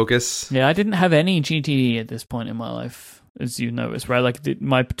OmniFocus. Yeah, I didn't have any GTD at this point in my life. as you noticed, right? Like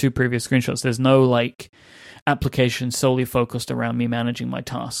my two previous screenshots, there's no like application solely focused around me managing my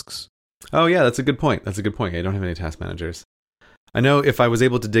tasks. Oh yeah, that's a good point. I don't have any task managers. I know if I was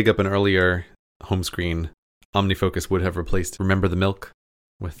able to dig up an earlier home screen, OmniFocus would have replaced Remember the Milk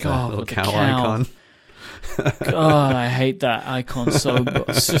with the little cow icon. God, I hate that icon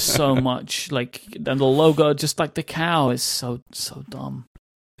it's just so much. Like, and the logo, just like the cow, is so dumb.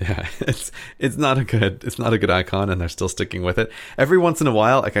 Yeah, it's not a good icon, and they're still sticking with it. Every once in a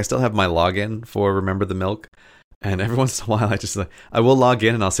while, like I still have my login for Remember the Milk, and every once in a while I will log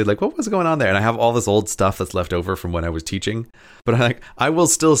in and I'll see like what was going on there, and I have all this old stuff that's left over from when I was teaching. But I will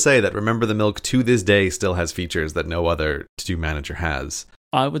still say that Remember the Milk to this day still has features that no other to-do manager has.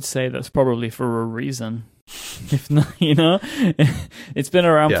 I would say that's probably for a reason. If not, it's been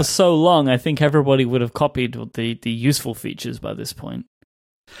around for so long. I think everybody would have copied the useful features by this point.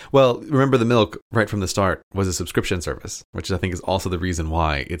 Well, Remember the Milk, right from the start, was a subscription service, which I think is also the reason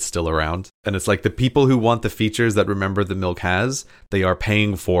why it's still around. And it's like the people who want the features that Remember the Milk has, they are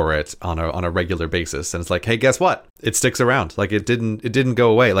paying for it on a regular basis. And it's like, hey, guess what? It sticks around. Like it didn't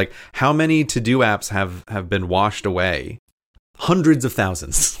go away. Like how many to-do apps have been washed away? Hundreds of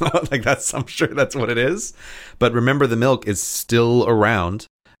thousands. I'm sure that's what it is. But Remember the Milk is still around,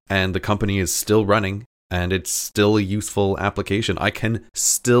 and the company is still running. And it's still a useful application. I can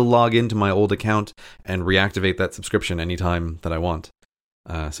still log into my old account and reactivate that subscription anytime that I want.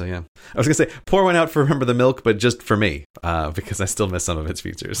 So yeah, I was gonna say pour one out for Remember the Milk, but just for me, because I still miss some of its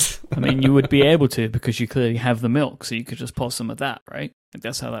features. I mean, you would be able to because you clearly have the milk, so you could just pause some of that, right? Like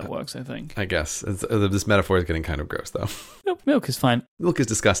that's how that works, I think. I guess this metaphor is getting kind of gross, though. Milk is fine. Milk is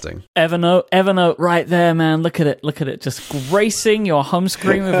disgusting. Evernote, right there, man. Look at it, just gracing your home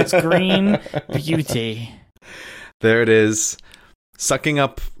screen with its green beauty. There it is, sucking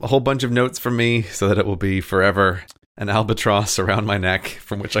up a whole bunch of notes from me, so that it will be forever an albatross around my neck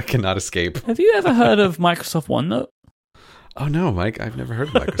from which I cannot escape. Have you ever heard of Microsoft OneNote? Oh no, Mike! I've never heard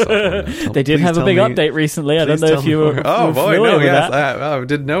of Microsoft OneNote. They did have a big update recently. I don't know if you were. Oh boy, no! Yes, I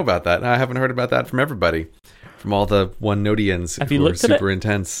didn't know about that. I haven't heard about that from everybody, from all the OneNotians who are super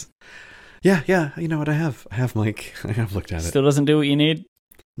intense. Yeah. You know what? I have, Mike. I have looked at it. Still doesn't do what you need.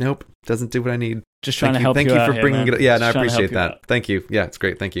 Nope, doesn't do what I need. Just trying to help you out. Thank you for bringing it. Yeah, I appreciate that. Thank you. Yeah, it's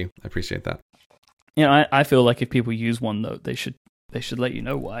great. Thank you. I appreciate that. I feel like if people use OneNote, they should let you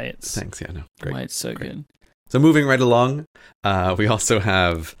know why it's. Thanks. Yeah, no, great. Why it's so good. So moving right along, we also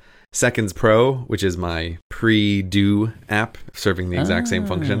have Seconds Pro, which is my pre-do app serving the exact same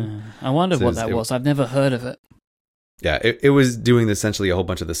function. I wondered what that was. I've never heard of it. Yeah, it was doing essentially a whole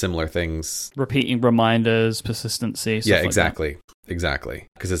bunch of the similar things. Repeating reminders, persistency, stuff yeah, exactly. Exactly.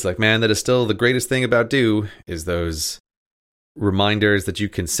 Because it's like, man, that is still the greatest thing about Do is those reminders that you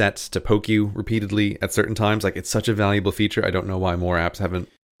can set to poke you repeatedly at certain times. Like, it's such a valuable feature. I don't know why more apps haven't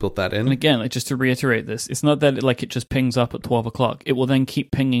built that in. And again, like, just to reiterate this, it's not that it just pings up at 12 o'clock. It will then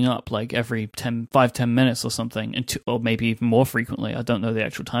keep pinging up like every 10 minutes or something, or maybe even more frequently. I don't know the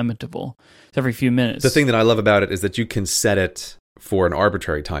actual time interval. It's every few minutes. The thing that I love about it is that you can set it for an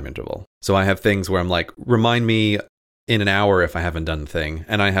arbitrary time interval. So I have things where I'm like, remind me in an hour if I haven't done the thing.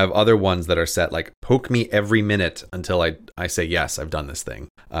 And I have other ones that are set like, poke me every minute until I say, yes, I've done this thing.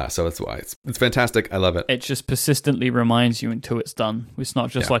 So that's why it's fantastic. I love it. It just persistently reminds you until it's done. It's not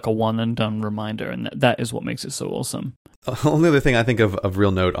just like a one and done reminder. And that is what makes it so awesome. The only other thing I think of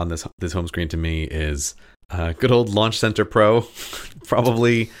real note on this home screen to me is good old Launch Center Pro.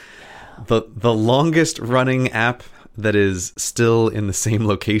 Probably the longest running app that is still in the same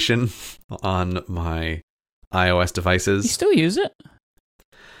location on my iOS devices. You still use it?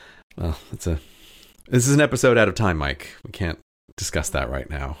 Well, this is an episode out of time, Mike. We can't discuss that right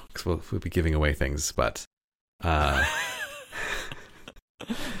now because we'll be giving away things. But okay.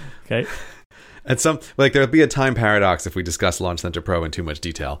 At there'll be a time paradox if we discuss Launch Center Pro in too much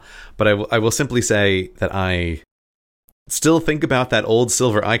detail. But I will simply say that I still think about that old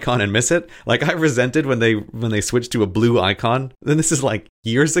silver icon and miss it. Like, I resented when they switched to a blue icon. Then this is like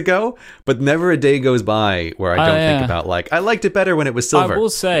years ago, but never a day goes by where I don't think about I liked it better when it was silver. I will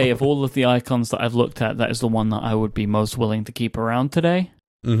say, of all of the icons that I've looked at, that is the one that I would be most willing to keep around today.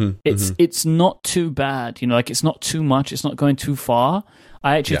 Mm-hmm, it's not too bad, it's not too much, it's not going too far.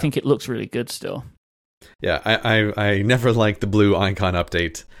 I actually think it looks really good still. Yeah, I never liked the blue icon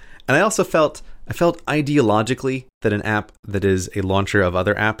update, and I also felt ideologically that an app that is a launcher of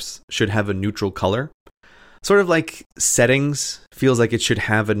other apps should have a neutral color. Sort of like Settings feels like it should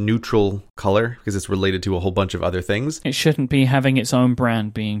have a neutral color because it's related to a whole bunch of other things. It shouldn't be having its own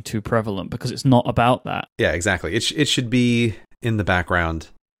brand being too prevalent because it's not about that. Yeah, exactly. It should be in the background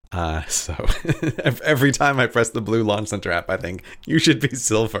So every time I press the blue Launch Center app, I think you should be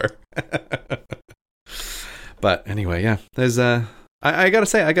silver. But anyway, yeah, there's I gotta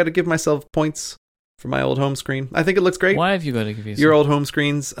say, I gotta give myself points for my old home screen. I think it looks great. Why have you got to give yourself? Your old home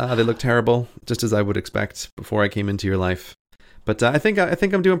screens, they look terrible, just as I would expect before I came into your life. But I think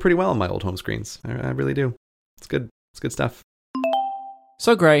I'm doing pretty well on my old home screens. I really do. It's good. It's good stuff.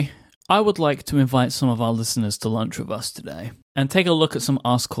 So, Gray, I would like to invite some of our listeners to lunch with us today and take a look at some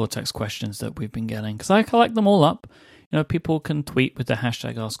Ask Cortex questions that we've been getting, because I collect them all up. You know, people can tweet with the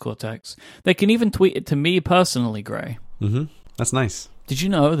hashtag AskCortex. They can even tweet it to me personally, Gray. Mm-hmm. That's nice. Did you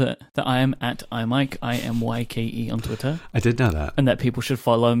know that I am at iMyke, IMYKE on Twitter? I did know that. And that people should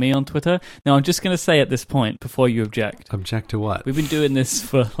follow me on Twitter? Now, I'm just going to say at this point, before you object. Object to what? We've been doing this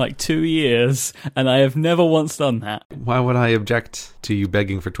for like 2 years, and I have never once done that. Why would I object to you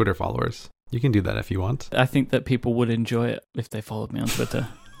begging for Twitter followers? You can do that if you want. I think that people would enjoy it if they followed me on Twitter.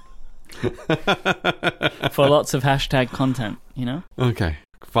 For lots of hashtag content, you know? Okay.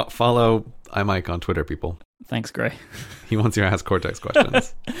 Follow iMyke on Twitter, people. Thanks, Gray. He wants your Ask Cortex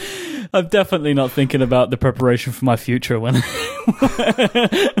questions. I'm definitely not thinking about the preparation for my future when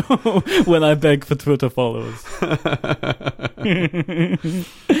when I beg for Twitter followers.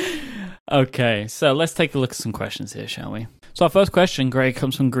 Okay, so let's take a look at some questions here, shall we? So our first question, Gray,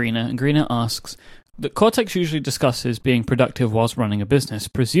 comes from Greener, and Greener asks that Cortex usually discusses being productive whilst running a business,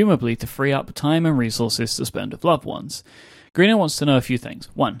 presumably to free up time and resources to spend with loved ones. Greener wants to know a few things.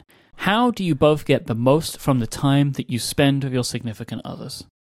 1. How do you both get the most from the time that you spend with your significant others?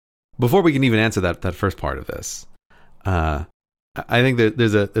 Before we can even answer that first part of this, I think that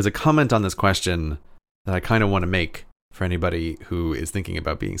there's a comment on this question that I kind of want to make for anybody who is thinking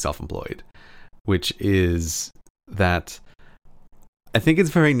about being self-employed, which is that I think it's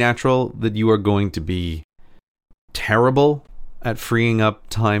very natural that you are going to be terrible at freeing up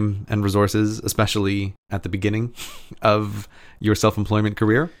time and resources, especially at the beginning of your self-employment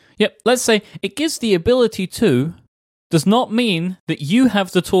career. Yep, let's say it gives the ability to, does not mean that you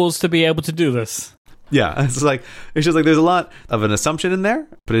have the tools to be able to do this. Yeah, it's just like there's a lot of an assumption in there,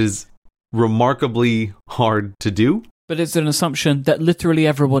 but it is remarkably hard to do. But it's an assumption that literally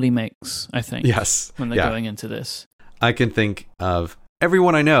everybody makes, I think. Yes. When they're going into this. I can think of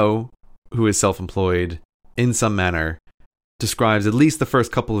everyone I know who is self-employed in some manner describes at least the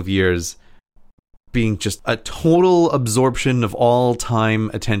first couple of years being just a total absorption of all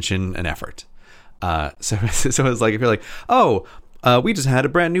time, attention, and effort. So it's like, if you're like, we just had a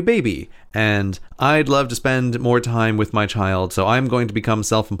brand new baby, and I'd love to spend more time with my child, so I'm going to become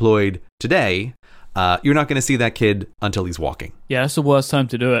self-employed today. You're not going to see that kid until he's walking. Yeah, that's the worst time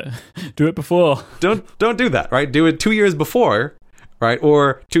to do it. Do it before. Don't do that, right? Do it 2 years before, right?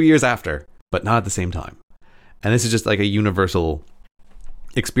 Or 2 years after, but not at the same time. And this is just like a universal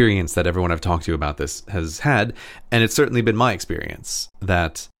experience that everyone I've talked to about this has had. And it's certainly been my experience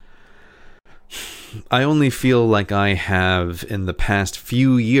that I only feel like I have, in the past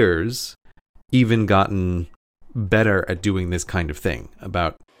few years, even gotten better at doing this kind of thing,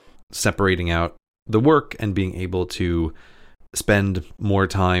 about separating out the work and being able to spend more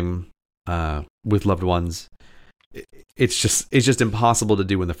time with loved ones. It's just impossible to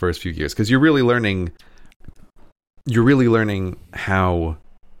do in the first few years, because you're really learning how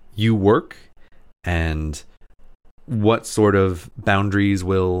you work and what sort of boundaries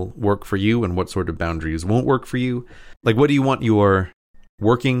will work for you and what sort of boundaries won't work for you. Like, what do you want your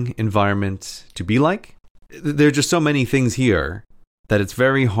working environment to be like? There are just so many things here that it's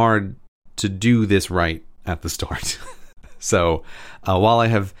very hard to do this right at the start. So while I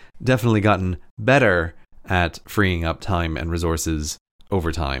have definitely gotten better at freeing up time and resources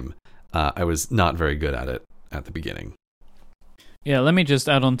over time, I was not very good at it at the beginning. Yeah, let me just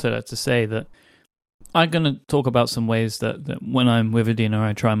add on to that to say that I'm going to talk about some ways that when I'm with Adina,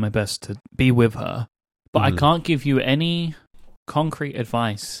 I try my best to be with her. But I can't give you any concrete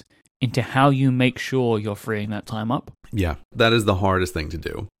advice into how you make sure you're freeing that time up. Yeah, that is the hardest thing to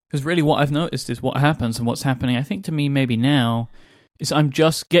do. Because really what I've noticed is what happens and what's happening, I think to me maybe now, is I'm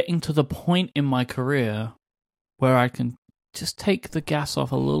just getting to the point in my career where I can just take the gas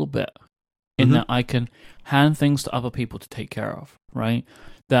off a little bit. In that I can hand things to other people to take care of, right?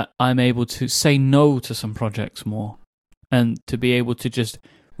 That I'm able to say no to some projects more and to be able to just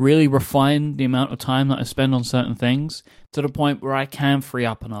really refine the amount of time that I spend on certain things to the point where I can free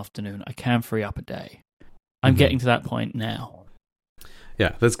up an afternoon, I can free up a day. I'm getting to that point now.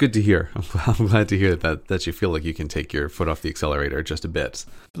 Yeah, that's good to hear. I'm glad to hear that you feel like you can take your foot off the accelerator just a bit.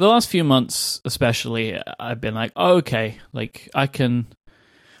 For the last few months especially, I've been like, okay, like I can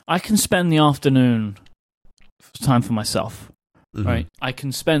spend the afternoon time for myself, right? I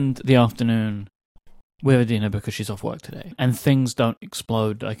can spend the afternoon with Adina because she's off work today, and things don't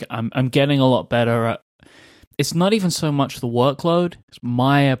explode. Like I'm getting a lot better at. It's not even so much the workload; it's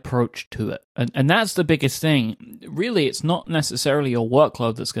my approach to it, and that's the biggest thing. Really, it's not necessarily your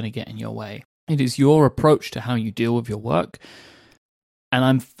workload that's going to get in your way. It is your approach to how you deal with your work. And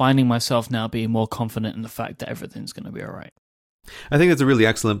I'm finding myself now being more confident in the fact that everything's going to be all right. I think that's a really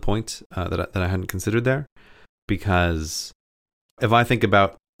excellent point that I hadn't considered there, because if I think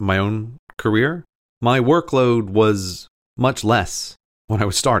about my own career, my workload was much less when I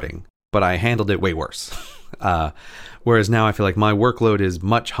was starting, but I handled it way worse. Whereas now I feel like my workload is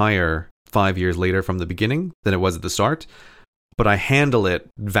much higher 5 years later from the beginning than it was at the start, but I handle it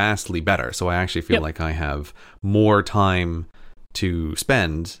vastly better. So I actually feel like I have more time to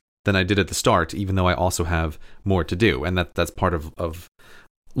spend than I did at the start, even though I also have more to do. And that's part of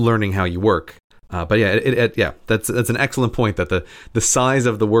learning how you work. But yeah, that's an excellent point, that the size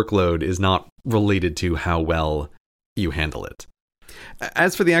of the workload is not related to how well you handle it.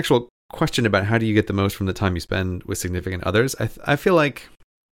 As for the actual question about how do you get the most from the time you spend with significant others, I feel like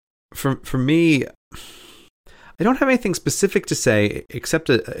for me, I don't have anything specific to say except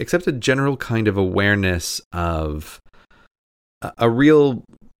a general kind of awareness of a real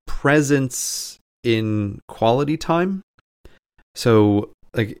presence in quality time. So,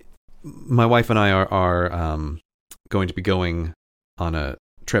 like, my wife and I are going to be going on a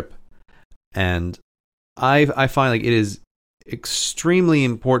trip, and I find like it is extremely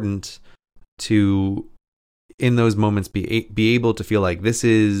important to, in those moments, be able to feel like this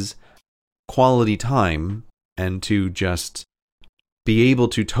is quality time, and to just be able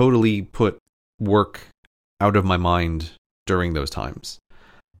to totally put work out of my mind during those times.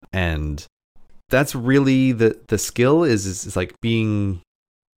 And that's really the skill is like being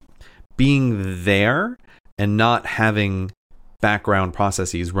there and not having background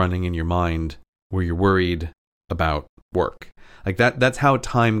processes running in your mind where you're worried about work. Like that's how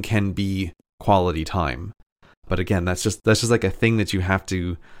time can be quality time. But again, that's just like a thing that you have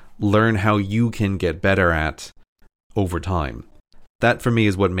to learn how you can get better at over time. That for me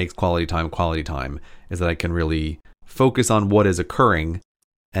is what makes quality time, is that I can really focus on what is occurring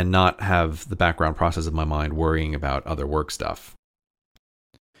and not have the background process of my mind worrying about other work stuff.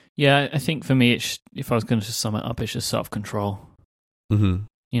 Yeah, I think for me, if I was going to sum it up, it's just self-control. Mm-hmm.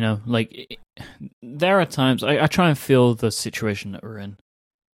 You know, like, there are times, I try and feel the situation that we're in.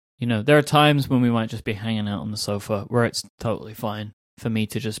 You know, there are times when we might just be hanging out on the sofa where it's totally fine for me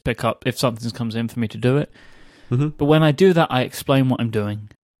to just pick up, if something comes in, for me to do it. Mm-hmm. But when I do that, I explain what I'm doing.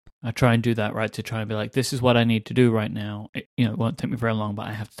 I try and do that, right, to try and be like, this is what I need to do right now. It won't take me very long, but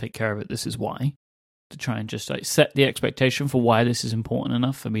I have to take care of it. This is why. To try and just like set the expectation for why this is important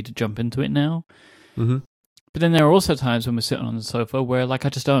enough for me to jump into it now. Mm-hmm. But then there are also times when we're sitting on the sofa where, like, I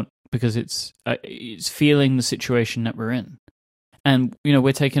just don't, because it's feeling the situation that we're in. And,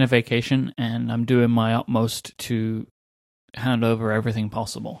 we're taking a vacation, and I'm doing my utmost to hand over everything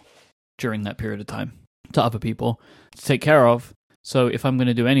possible during that period of time to other people to take care of. So if I'm going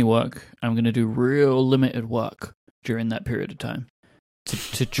to do any work, I'm going to do real limited work during that period of time.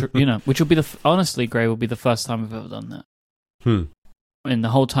 Which will be honestly, Gray, will be the first time I've ever done that. In the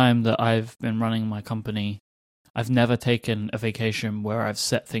whole time that I've been running my company, I've never taken a vacation where I've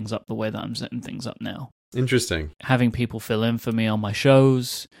set things up the way that I'm setting things up now. Interesting. Having people fill in for me on my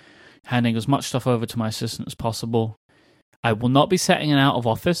shows, handing as much stuff over to my assistant as possible. I will not be setting an out of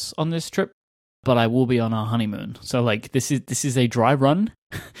office on this trip, but I will be on our honeymoon. So, like, this is a dry run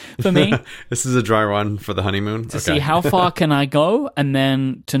for me. This is a dry run for the honeymoon? To see how far can I go, and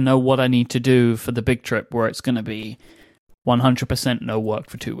then to know what I need to do for the big trip, where it's going to be 100% no work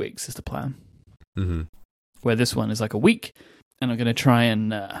for 2 weeks is the plan. Mm-hmm. Where this one is like a week, and I'm going to try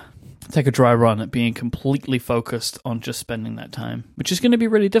and take a dry run at being completely focused on just spending that time, which is going to be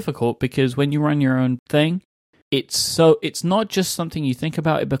really difficult, because when you run your own thing, it's not just something you think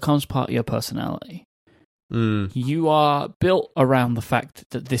about, it becomes part of your personality. You are built around the fact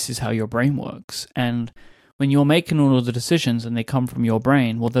that this is how your brain works. And when you're making all of the decisions and they come from your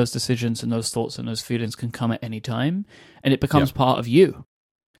brain, well, those decisions and those thoughts and those feelings can come at any time, and it becomes part of you.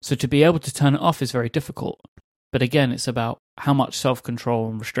 So to be able to turn it off is very difficult. But again, it's about how much self-control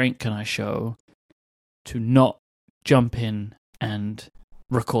and restraint can I show to not jump in and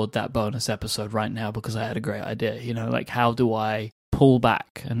record that bonus episode right now because I had a great idea. Like, how do I pull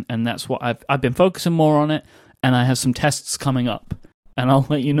back? And that's what I've been focusing more on it, and I have some tests coming up, and I'll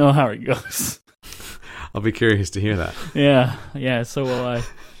let you know how it goes. I'll be curious to hear that. Yeah, so will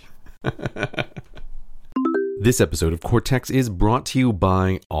I. This episode of Cortex is brought to you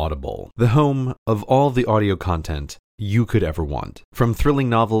by Audible, the home of all the audio content you could ever want. From thrilling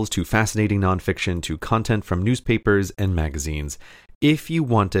novels to fascinating nonfiction to content from newspapers and magazines. If you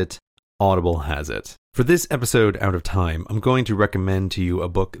want it, Audible has it. For this episode Out of Time, I'm going to recommend to you a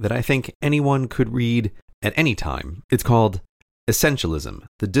book that I think anyone could read at any time. It's called Essentialism: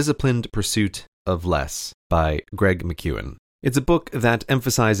 The Disciplined Pursuit of Less by Greg McKeown. It's a book that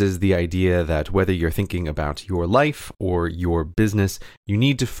emphasizes the idea that whether you're thinking about your life or your business, you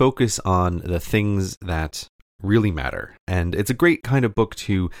need to focus on the things that really matter. And it's a great kind of book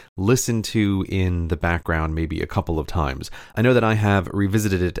to listen to in the background maybe a couple of times. I know that I have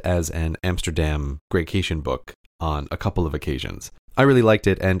revisited it as an Amsterdam Greycation book on a couple of occasions. I really liked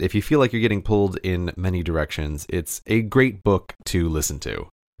it, and if you feel like you're getting pulled in many directions, it's a great book to listen to.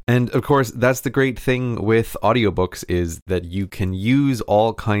 And of course, that's the great thing with audiobooks, is that you can use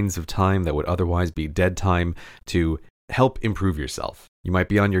all kinds of time that would otherwise be dead time to help improve yourself. You might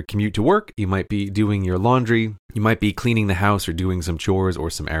be on your commute to work, you might be doing your laundry, you might be cleaning the house or doing some chores or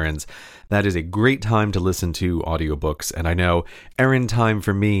some errands. That is a great time to listen to audiobooks, and I know errand time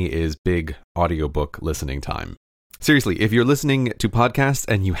for me is big audiobook listening time. Seriously, if you're listening to podcasts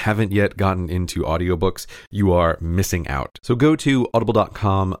and you haven't yet gotten into audiobooks, you are missing out. So go to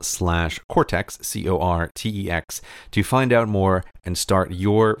audible.com/Cortex, Cortex, to find out more and start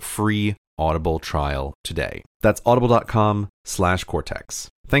your free Audible trial today. That's audible.com/Cortex.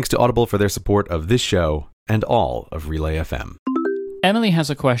 Thanks to Audible for their support of this show and all of Relay FM. Emily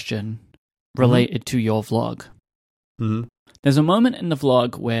has a question related to your vlog. Mm-hmm. There's a moment in the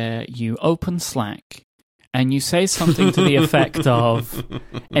vlog where you open Slack and you say something to the effect of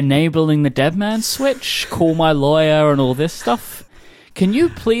enabling the dead man switch, call my lawyer, and all this stuff. Can you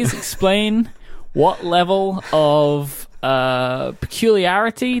please explain what level of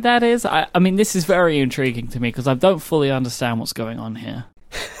peculiarity that is? I mean, this is very intriguing to me because I don't fully understand what's going on here.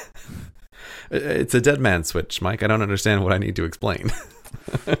 It's a dead man switch, Mike. I don't understand what I need to explain.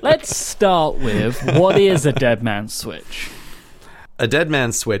 Let's start with, what is a dead man switch? A dead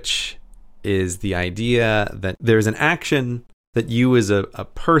man switch is the idea that there's an action that you as a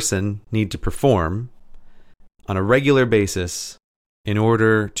person need to perform on a regular basis in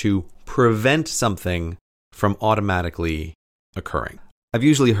order to prevent something from automatically occurring. I've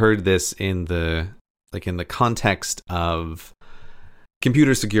usually heard this in the context of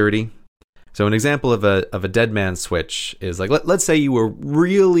computer security. So an example of a dead man switch is like, let's say you were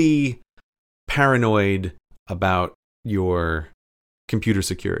really paranoid about your computer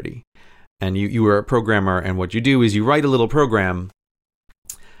security. And you were a programmer, and what you do is you write a little program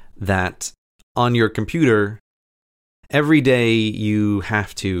that on your computer, every day you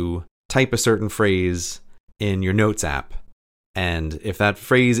have to type a certain phrase in your Notes app. And if that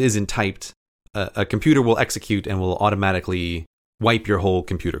phrase isn't typed, a computer will execute and will automatically wipe your whole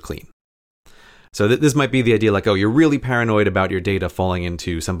computer clean. So this might be the idea like, oh, you're really paranoid about your data falling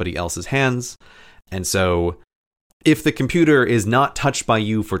into somebody else's hands. And so if the computer is not touched by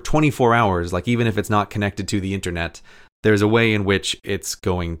you for 24 hours, like even if it's not connected to the internet, there's a way in which it's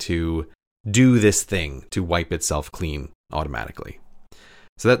going to do this thing to wipe itself clean automatically.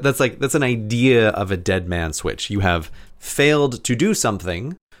 So that's an idea of a dead man switch. You have failed to do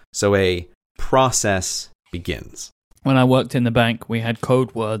something, so a process begins. When I worked in the bank, we had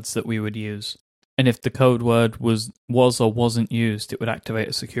code words that we would use. And if the code word was or wasn't used, it would activate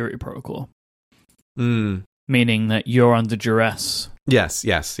a security protocol. Meaning that you're under duress. Yes,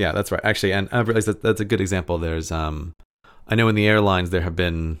 yeah, that's right. Actually, and I've realized that's a good example. There's, I know in the airlines there have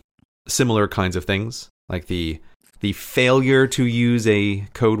been similar kinds of things, like the failure to use a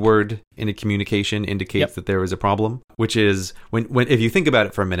code word in a communication indicates that there is a problem, which is when if you think about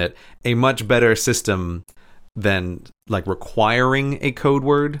it for a minute, a much better system than like requiring a code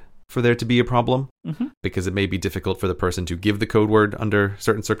word for there to be a problem, because it may be difficult for the person to give the code word under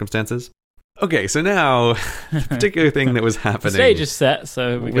certain circumstances. Okay, so now the particular thing that was happening. The stage is set,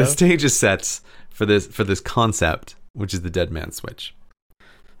 so here we go. The stage is set for this concept, which is the dead man switch.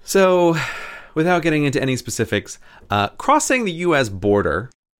 So, without getting into any specifics, crossing the U.S. border,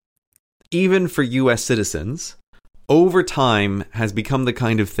 even for U.S. citizens, over time has become the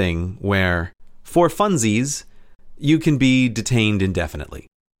kind of thing where, for funsies, you can be detained indefinitely,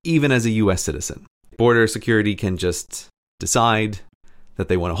 even as a U.S. citizen. Border security can just decide that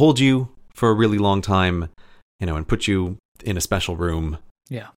they want to hold you for a really long time, and put you in a special room.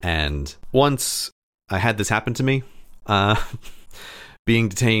 Yeah. And once I had this happen to me, being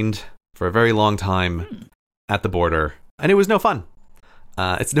detained for a very long time at the border, and it was no fun.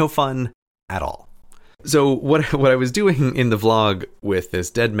 It's no fun at all. So what I was doing in the vlog with this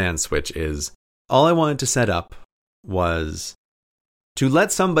dead man switch is, all I wanted to set up was to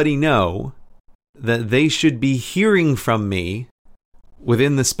let somebody know that they should be hearing from me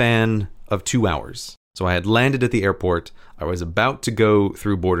within the span of 2 hours. So I had landed at the airport, I was about to go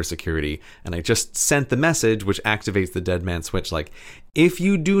through border security, and I just sent the message which activates the dead man switch, like, if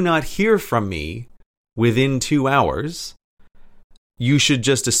you do not hear from me within 2 hours, you should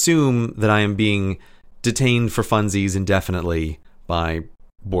just assume that I am being detained for funsies indefinitely by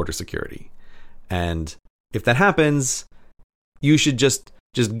border security. And if that happens, you should just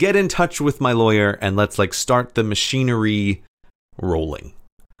get in touch with my lawyer and let's like start the machinery rolling.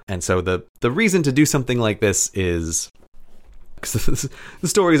 And so the reason to do something like this is because the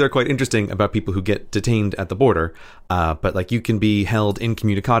stories are quite interesting about people who get detained at the border, but like you can be held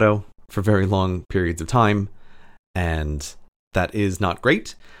incommunicado for very long periods of time, and that is not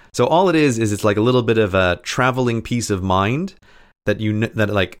great. So all it is it's like a little bit of a traveling peace of mind that that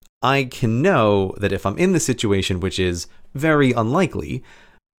like I can know that if I'm in the situation, which is very unlikely,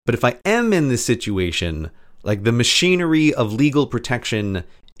 but if I am in this situation, like the machinery of legal protection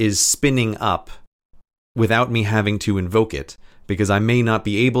is spinning up without me having to invoke it, because I may not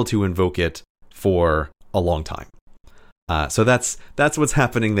be able to invoke it for a long time. So that's what's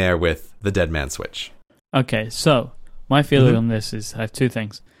happening there with the dead man switch. Okay, so my feeling on this is I have two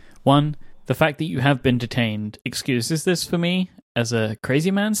things. One, the fact that you have been detained excuses this for me as a crazy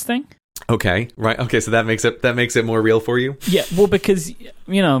man's thing. Okay, right. Okay, so that makes it more real for you? Yeah, well, because,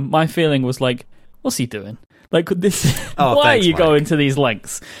 you know, my feeling was like, what's he doing? Like, this, oh, why thanks, are you Mike. going to these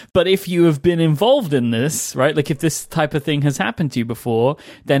lengths? But if you have been involved in this, right, like if this type of thing has happened to you before,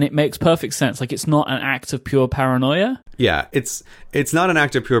 then it makes perfect sense. Like, it's not an act of pure paranoia. Yeah, it's not an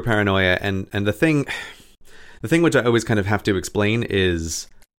act of pure paranoia. And the thing which I always kind of have to explain is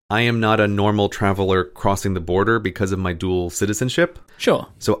I am not a normal traveler crossing the border because of my dual citizenship. Sure.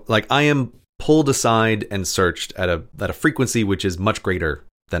 So, like, I am pulled aside and searched at a frequency which is much greater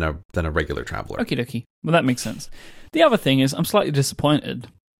than a regular traveler. Okie dokie. Well, that makes sense. The other thing is, I'm slightly disappointed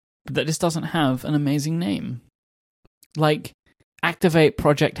that this doesn't have an amazing name. Like, Activate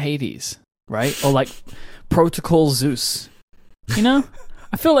Project Hades, right? Or like Protocol Zeus. You know?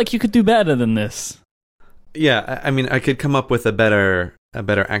 I feel like you could do better than this. Yeah, I mean, I could come up with a better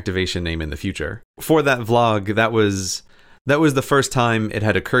activation name in the future. For that vlog, that was the first time it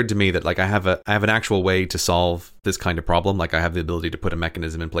had occurred to me that like I have an actual way to solve this kind of problem. Like I have the ability to put a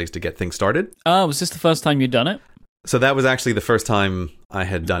mechanism in place to get things started. Oh, was this the first time you'd done it? So that was actually the first time I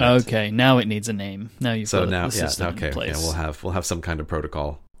had done it. Okay, now it needs a name. Now you've got the system in place. Yeah, we'll have some kind of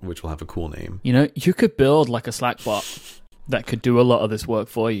protocol which will have a cool name. You know, you could build like a Slack bot that could do a lot of this work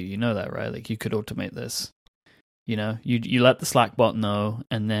for you. You know that, right? Like you could automate this. You know, you let the Slack bot know,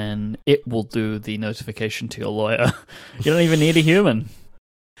 and then it will do the notification to your lawyer. You don't even need a human.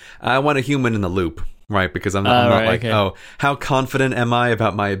 I want a human in the loop, right? Because I'm not right, like, okay. oh, how confident am I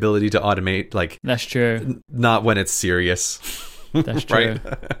about my ability to automate? Like, That's true. not when it's serious. That's true.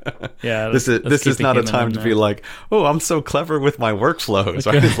 Right? Yeah. This is not a time to be like, oh, I'm so clever with my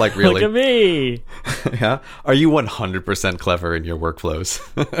workflows. Right? It's like, really? Look at me. Yeah. Are you 100% clever in your workflows?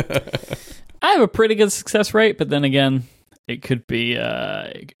 I have a pretty good success rate, but then again, it could be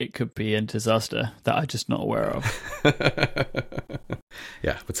a disaster that I'm just not aware of.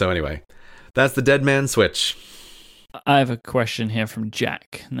 Yeah, but so anyway, that's the dead man switch. I have a question here from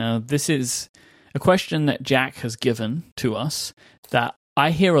Jack. Now, this is a question that Jack has given to us that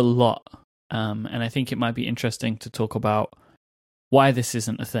I hear a lot, and I think it might be interesting to talk about why this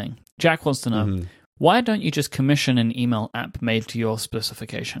isn't a thing. Jack wants to know, why don't you just commission an email app made to your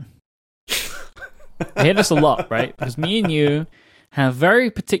specification? I hear this a lot, right? Because me and you have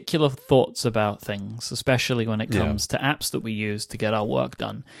very particular thoughts about things, especially when it comes to apps that we use to get our work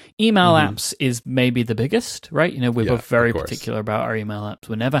done. Email apps is maybe the biggest, right? You know, we're both very particular about our email apps.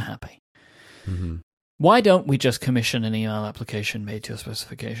 We're never happy. Why don't we just commission an email application made to your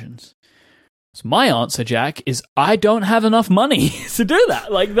specifications? So my answer, Jack, is I don't have enough money to do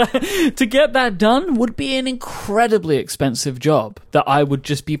that. Like that, to get that done would be an incredibly expensive job that I would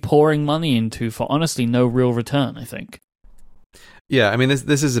just be pouring money into for honestly no real return, I think. Yeah, I mean,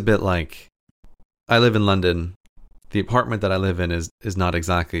 this is a bit like, I live in London. The apartment that I live in is not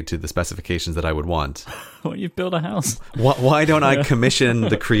exactly to the specifications that I would want. Well, you've built a house. Why don't I commission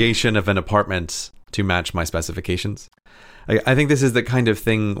the creation of an apartment to match my specifications? I think this is the kind of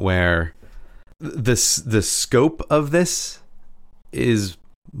thing where the scope of this is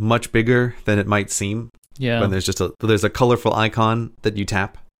much bigger than it might seem. Yeah. When there's a colorful icon that you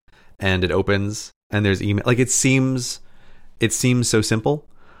tap and it opens and there's email. Like it seems so simple,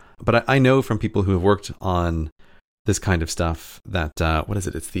 but I know from people who have worked on this kind of stuff that what is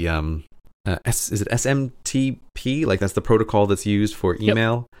it? It's the is it SMTP? Like that's the protocol that's used for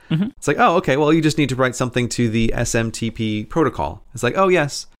email. Yep. Mm-hmm. It's like, oh, okay, well, you just need to write something to the SMTP protocol. It's like, oh,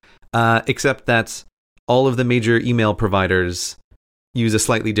 yes, except that all of the major email providers use a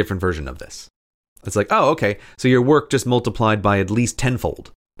slightly different version of this. It's like, oh, okay, so your work just multiplied by at least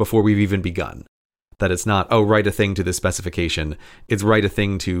tenfold before we've even begun. That it's not, oh, write a thing to this specification. It's write a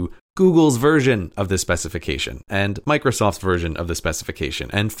thing to Google's version of this specification and Microsoft's version of the specification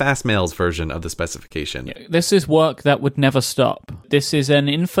and Fastmail's version of the specification. Yeah, this is work that would never stop. This is an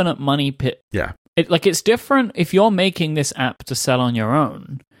infinite money pit. Yeah. It's different if you're making this app to sell on your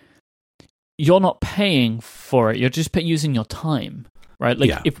own. You're not paying for it. You're just using your time, right?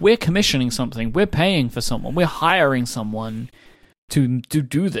 Like if we're commissioning something, we're paying for someone. We're hiring someone to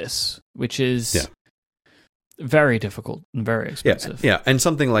do this, which is very difficult and very expensive. Yeah, and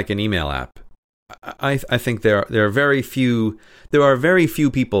something like an email app, I think there are very few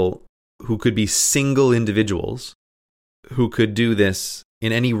people who could be single individuals who could do this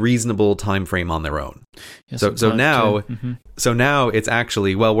in any reasonable time frame on their own. Yes, so now it's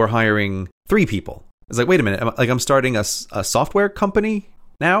actually, well, we're hiring 3 people. It's like, wait a minute, I'm starting a software company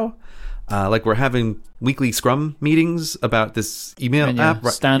now. Like we're having weekly Scrum meetings about this email app.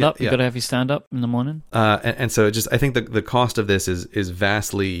 Stand up. You got to have your stand up in the morning. And so I think the cost of this is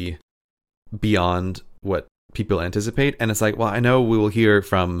vastly beyond what people anticipate. And it's like, well, I know we will hear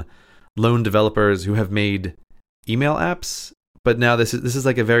from lone developers who have made email apps, but now this is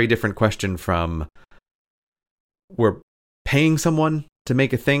like a very different question from we're paying someone to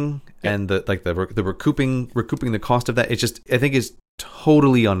make a thing and the recouping the cost of that. It's just, I think it's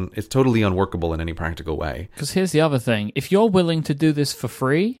totally unworkable in any practical way. Because here's the other thing. If you're willing to do this for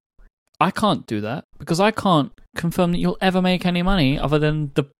free, I can't do that because I can't confirm that you'll ever make any money other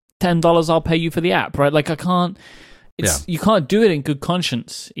than the $10 I'll pay you for the app, right? Like I can't, you can't do it in good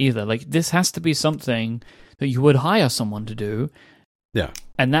conscience either. Like this has to be something that you would hire someone to do. Yeah.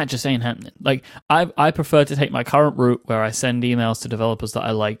 And that just ain't happening. Like I prefer to take my current route where I send emails to developers that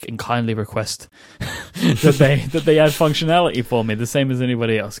I like and kindly request that they add functionality for me, the same as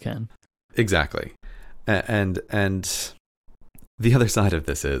anybody else can. Exactly. And the other side of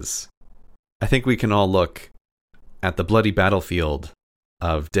this is, I think we can all look at the bloody battlefield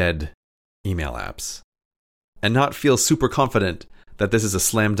of dead email apps and not feel super confident that this is a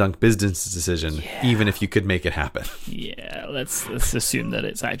slam dunk business decision, even if you could make it happen. Yeah, let's assume that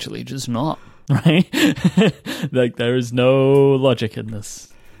it's actually just not, right? Like there is no logic in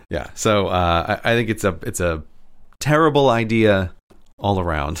this. Yeah, so I think it's a terrible idea all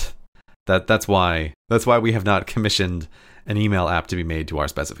around. That's why we have not commissioned an email app to be made to our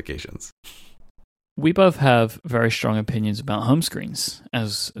specifications. We both have very strong opinions about home screens,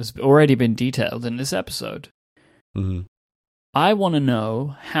 as has already been detailed in this episode. Mm-hmm. I want to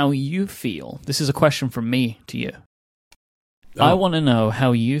know how you feel. This is a question from me to you. Oh. I want to know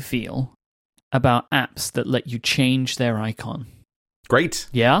how you feel about apps that let you change their icon. Great.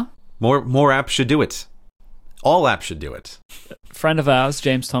 Yeah? More apps should do it. All apps should do it. A friend of ours,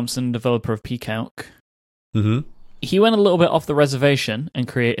 James Thompson, developer of PCalc, he went a little bit off the reservation and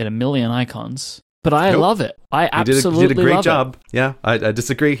created 1 million icons. But I love it. I absolutely love it. He did a great job. Yeah, I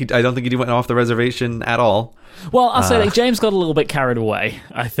disagree. I don't think he went off the reservation at all. Well, I'll say that James got a little bit carried away,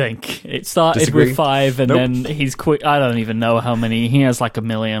 I think. It started with 5 and then he's quick. I don't even know how many. He has like 1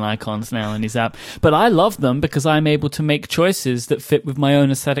 million icons now in his app. But I love them because I'm able to make choices that fit with my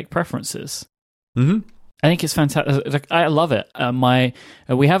own aesthetic preferences. Mm-hmm. I think it's fantastic. I love it.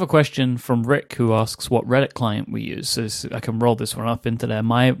 We have a question from Rick who asks what Reddit client we use. So I can roll this one up into there.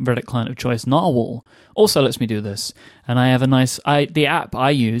 My Reddit client of choice, Narwhal, also lets me do this. And I have the app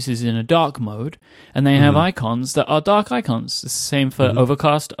I use is in a dark mode, and they have icons that are dark icons. It's the same for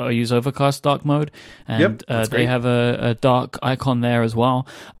Overcast. I use Overcast dark mode, and they have a dark icon there as well.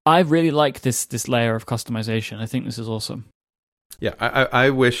 I really like this layer of customization. I think this is awesome. Yeah, I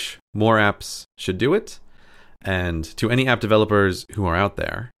wish more apps should do it. And to any app developers who are out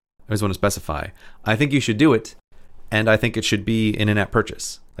there, I just want to specify, I think you should do it, and I think it should be an in-app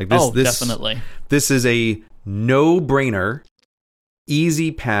purchase. Like this, definitely. This is a no-brainer,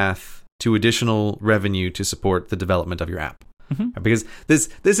 easy path to additional revenue to support the development of your app. Mm-hmm. Because this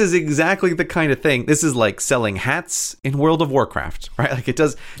is exactly the kind of thing. This is like selling hats in World of Warcraft, right? Like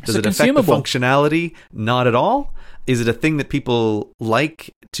does it affect the functionality? Not at all. Is it a thing that people like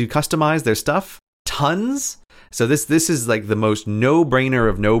to customize their stuff? Tons. So this is like the most no-brainer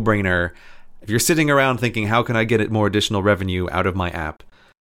of no-brainer. If you're sitting around thinking, how can I get more additional revenue out of my app?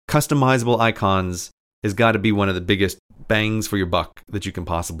 Customizable icons has got to be one of the biggest bangs for your buck that you can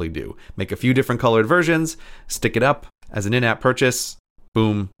possibly do. Make a few different colored versions, stick it up as an in-app purchase,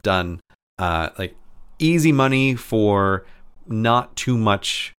 boom, done. like easy money for not too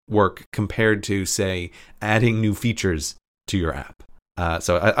much work compared to, say, adding new features to your app.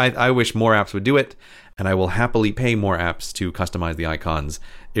 So I wish more apps would do it, and I will happily pay more apps to customize the icons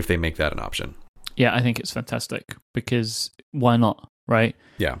if they make that an option. Yeah, I think it's fantastic, because why not, right?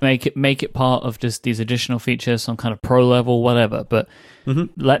 Yeah. Make it part of just these additional features, some kind of pro level, whatever, but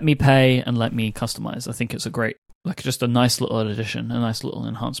let me pay and let me customize. I think it's just a nice little addition, a nice little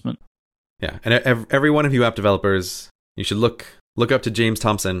enhancement. Yeah, and every one of you app developers, you should look up to James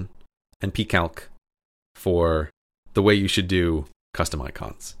Thompson and pCalc for the way you should do custom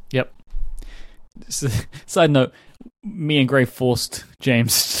icons. Yep. Side note, me and Gray forced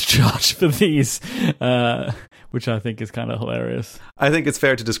James to charge for these, which I think is kind of hilarious. I think it's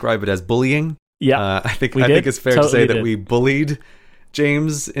fair to describe it as bullying. Yeah, I think it's fair to say that we bullied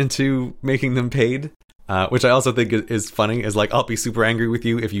James into making them paid. Which I also think is funny, is like, I'll be super angry with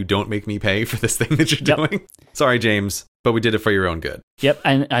you if you don't make me pay for this thing that you're doing. Sorry, James, but we did it for your own good. Yep,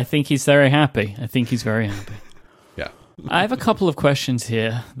 and I think he's very happy. Yeah. I have a couple of questions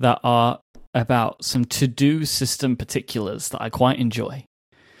here that are about some to-do system particulars that I quite enjoy.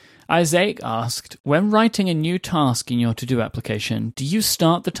 Isaac asked, when writing a new task in your to-do application, do you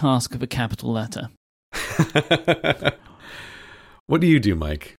start the task with a capital letter? What do you do,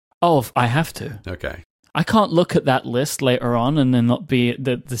 Mike? Oh, I have to. Okay. I can't look at that list later on and then not be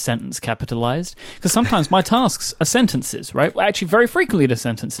the sentence capitalized. Because sometimes my tasks are sentences, right? Well, actually, very frequently they're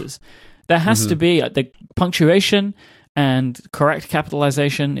sentences. There has to be the punctuation and correct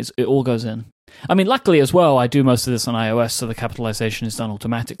capitalization. It all goes in. I mean, luckily as well, I do most of this on iOS, so the capitalization is done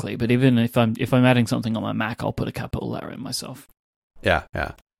automatically. But even if I'm adding something on my Mac, I'll put a capital letter in myself. Yeah.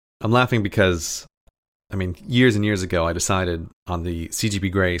 I'm laughing because, I mean, years and years ago, I decided on the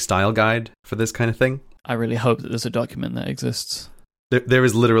CGP Grey style guide for this kind of thing. I really hope that there's a document that exists. There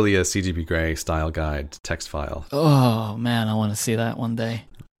is literally a CGP Grey style guide text file. Oh, man, I want to see that one day.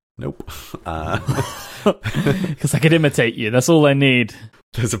 Nope. Because I could imitate you. That's all I need.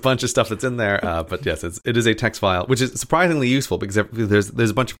 There's a bunch of stuff that's in there, but yes, it is a text file, which is surprisingly useful because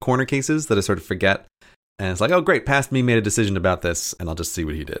there's a bunch of corner cases that I sort of forget. And it's like, oh, great, past me made a decision about this, and I'll just see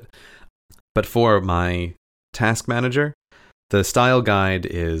what he did. But for my task manager, the style guide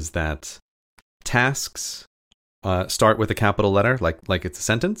is that tasks start with a capital letter, like it's a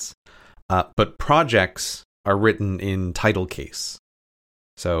sentence, but projects are written in title case.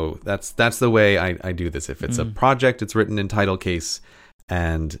 So that's the way I do this. If it's a project, it's written in title case,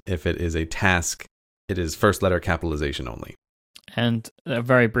 and if it is a task, it is first letter capitalization only. And a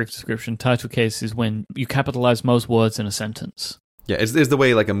very brief description, title case is when you capitalize most words in a sentence. Yeah, it's the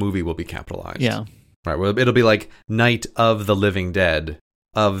way like a movie will be capitalized. Yeah. Right, well, it'll be like Night of the Living Dead.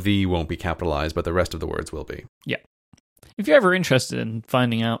 Of the won't be capitalized, but the rest of the words will be. Yeah. If you're ever interested in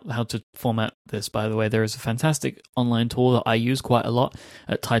finding out how to format this, by the way, there is a fantastic online tool that I use quite a lot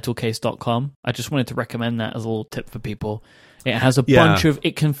at titlecase.com. I just wanted to recommend that as a little tip for people. It has a bunch of,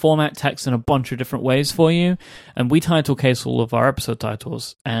 it can format text in a bunch of different ways for you. And we title case all of our episode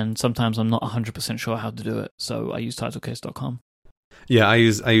titles. And sometimes I'm not 100% sure how to do it. So I use titlecase.com. Yeah, I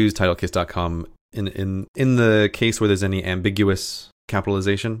use titlecase.com in the case where there's any ambiguous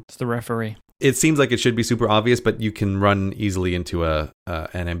capitalization. It's the referee. It seems like it should be super obvious, but you can run easily into an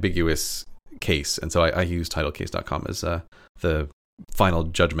ambiguous case. And so I use titlecase.com as the final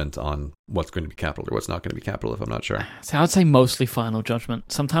judgment on what's going to be capital or what's not going to be capital if I'm not sure. So I would say mostly final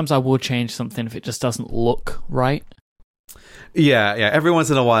judgment. Sometimes I will change something if it just doesn't look right. Yeah. Every once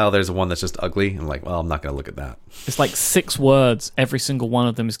in a while, there's one that's just ugly. And I'm like, well, I'm not going to look at that. It's like 6 words. Every single one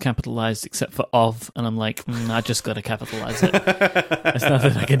of them is capitalized except for of. And I'm like, I just got to capitalize it. There's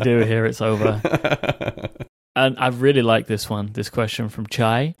nothing I can do here. It's over. And I really like this question from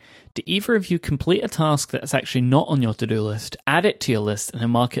Chai. Do either of you complete a task that's actually not on your to-do list, add it to your list, and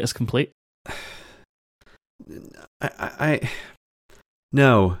then mark it as complete?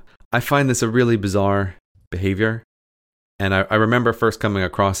 No. I find this a really bizarre behavior. And I remember first coming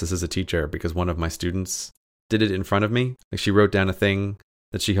across this as a teacher because one of my students did it in front of me. Like she wrote down a thing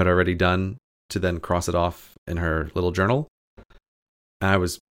that she had already done to then cross it off in her little journal. And I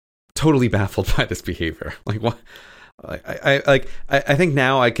was totally baffled by this behavior. Like what? I think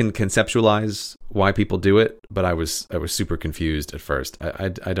now I can conceptualize why people do it, but I was super confused at first.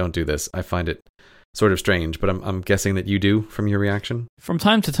 I don't do this. I find it sort of strange, but I'm guessing that you do from your reaction. From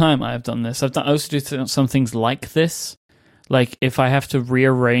time to time, I've done this. I also do some things like this. Like if I have to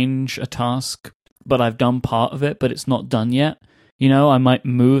rearrange a task, but I've done part of it, but it's not done yet, You know, I might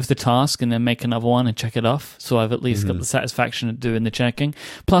move the task and then make another one and check it off. So I've at least got the satisfaction of doing the checking.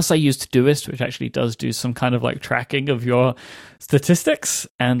 Plus, I use Todoist, which actually does do some kind of like tracking of your statistics.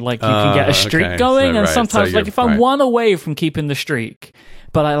 And like you can get a streak going. And sometimes like if I'm one away from keeping the streak,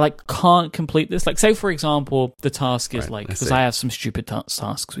 but I like can't complete this. Like say, for example, the task is like, because I have some stupid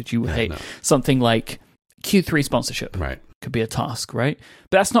tasks, which you hate. Something like Q3 sponsorship. Right. Could be a task, right?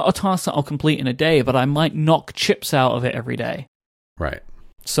 But that's not a task that I'll complete in a day, but I might knock chips out of it every day. Right.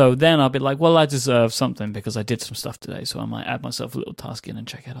 So then I'll be like, well, I deserve something because I did some stuff today, so I might add myself a little task in and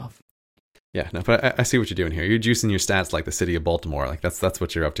check it off. Yeah, no, but I see what you're doing here. You're juicing your stats like the city of Baltimore. Like that's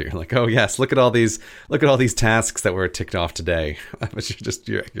what you're up to. You're like, oh yes, look at all these tasks that were ticked off today. But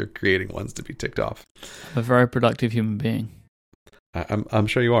you're creating ones to be ticked off. I'm a very productive human being. I'm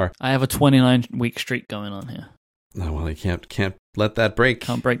sure you are. I have a 29-week streak going on here. No, well, you can't let that break.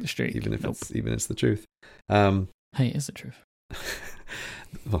 Can't break the streak, even if it's the truth. Hey, it's the truth.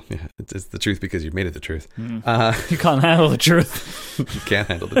 Well, yeah, it's the truth because you made it the truth. You can't handle the truth. You can't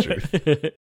handle the truth.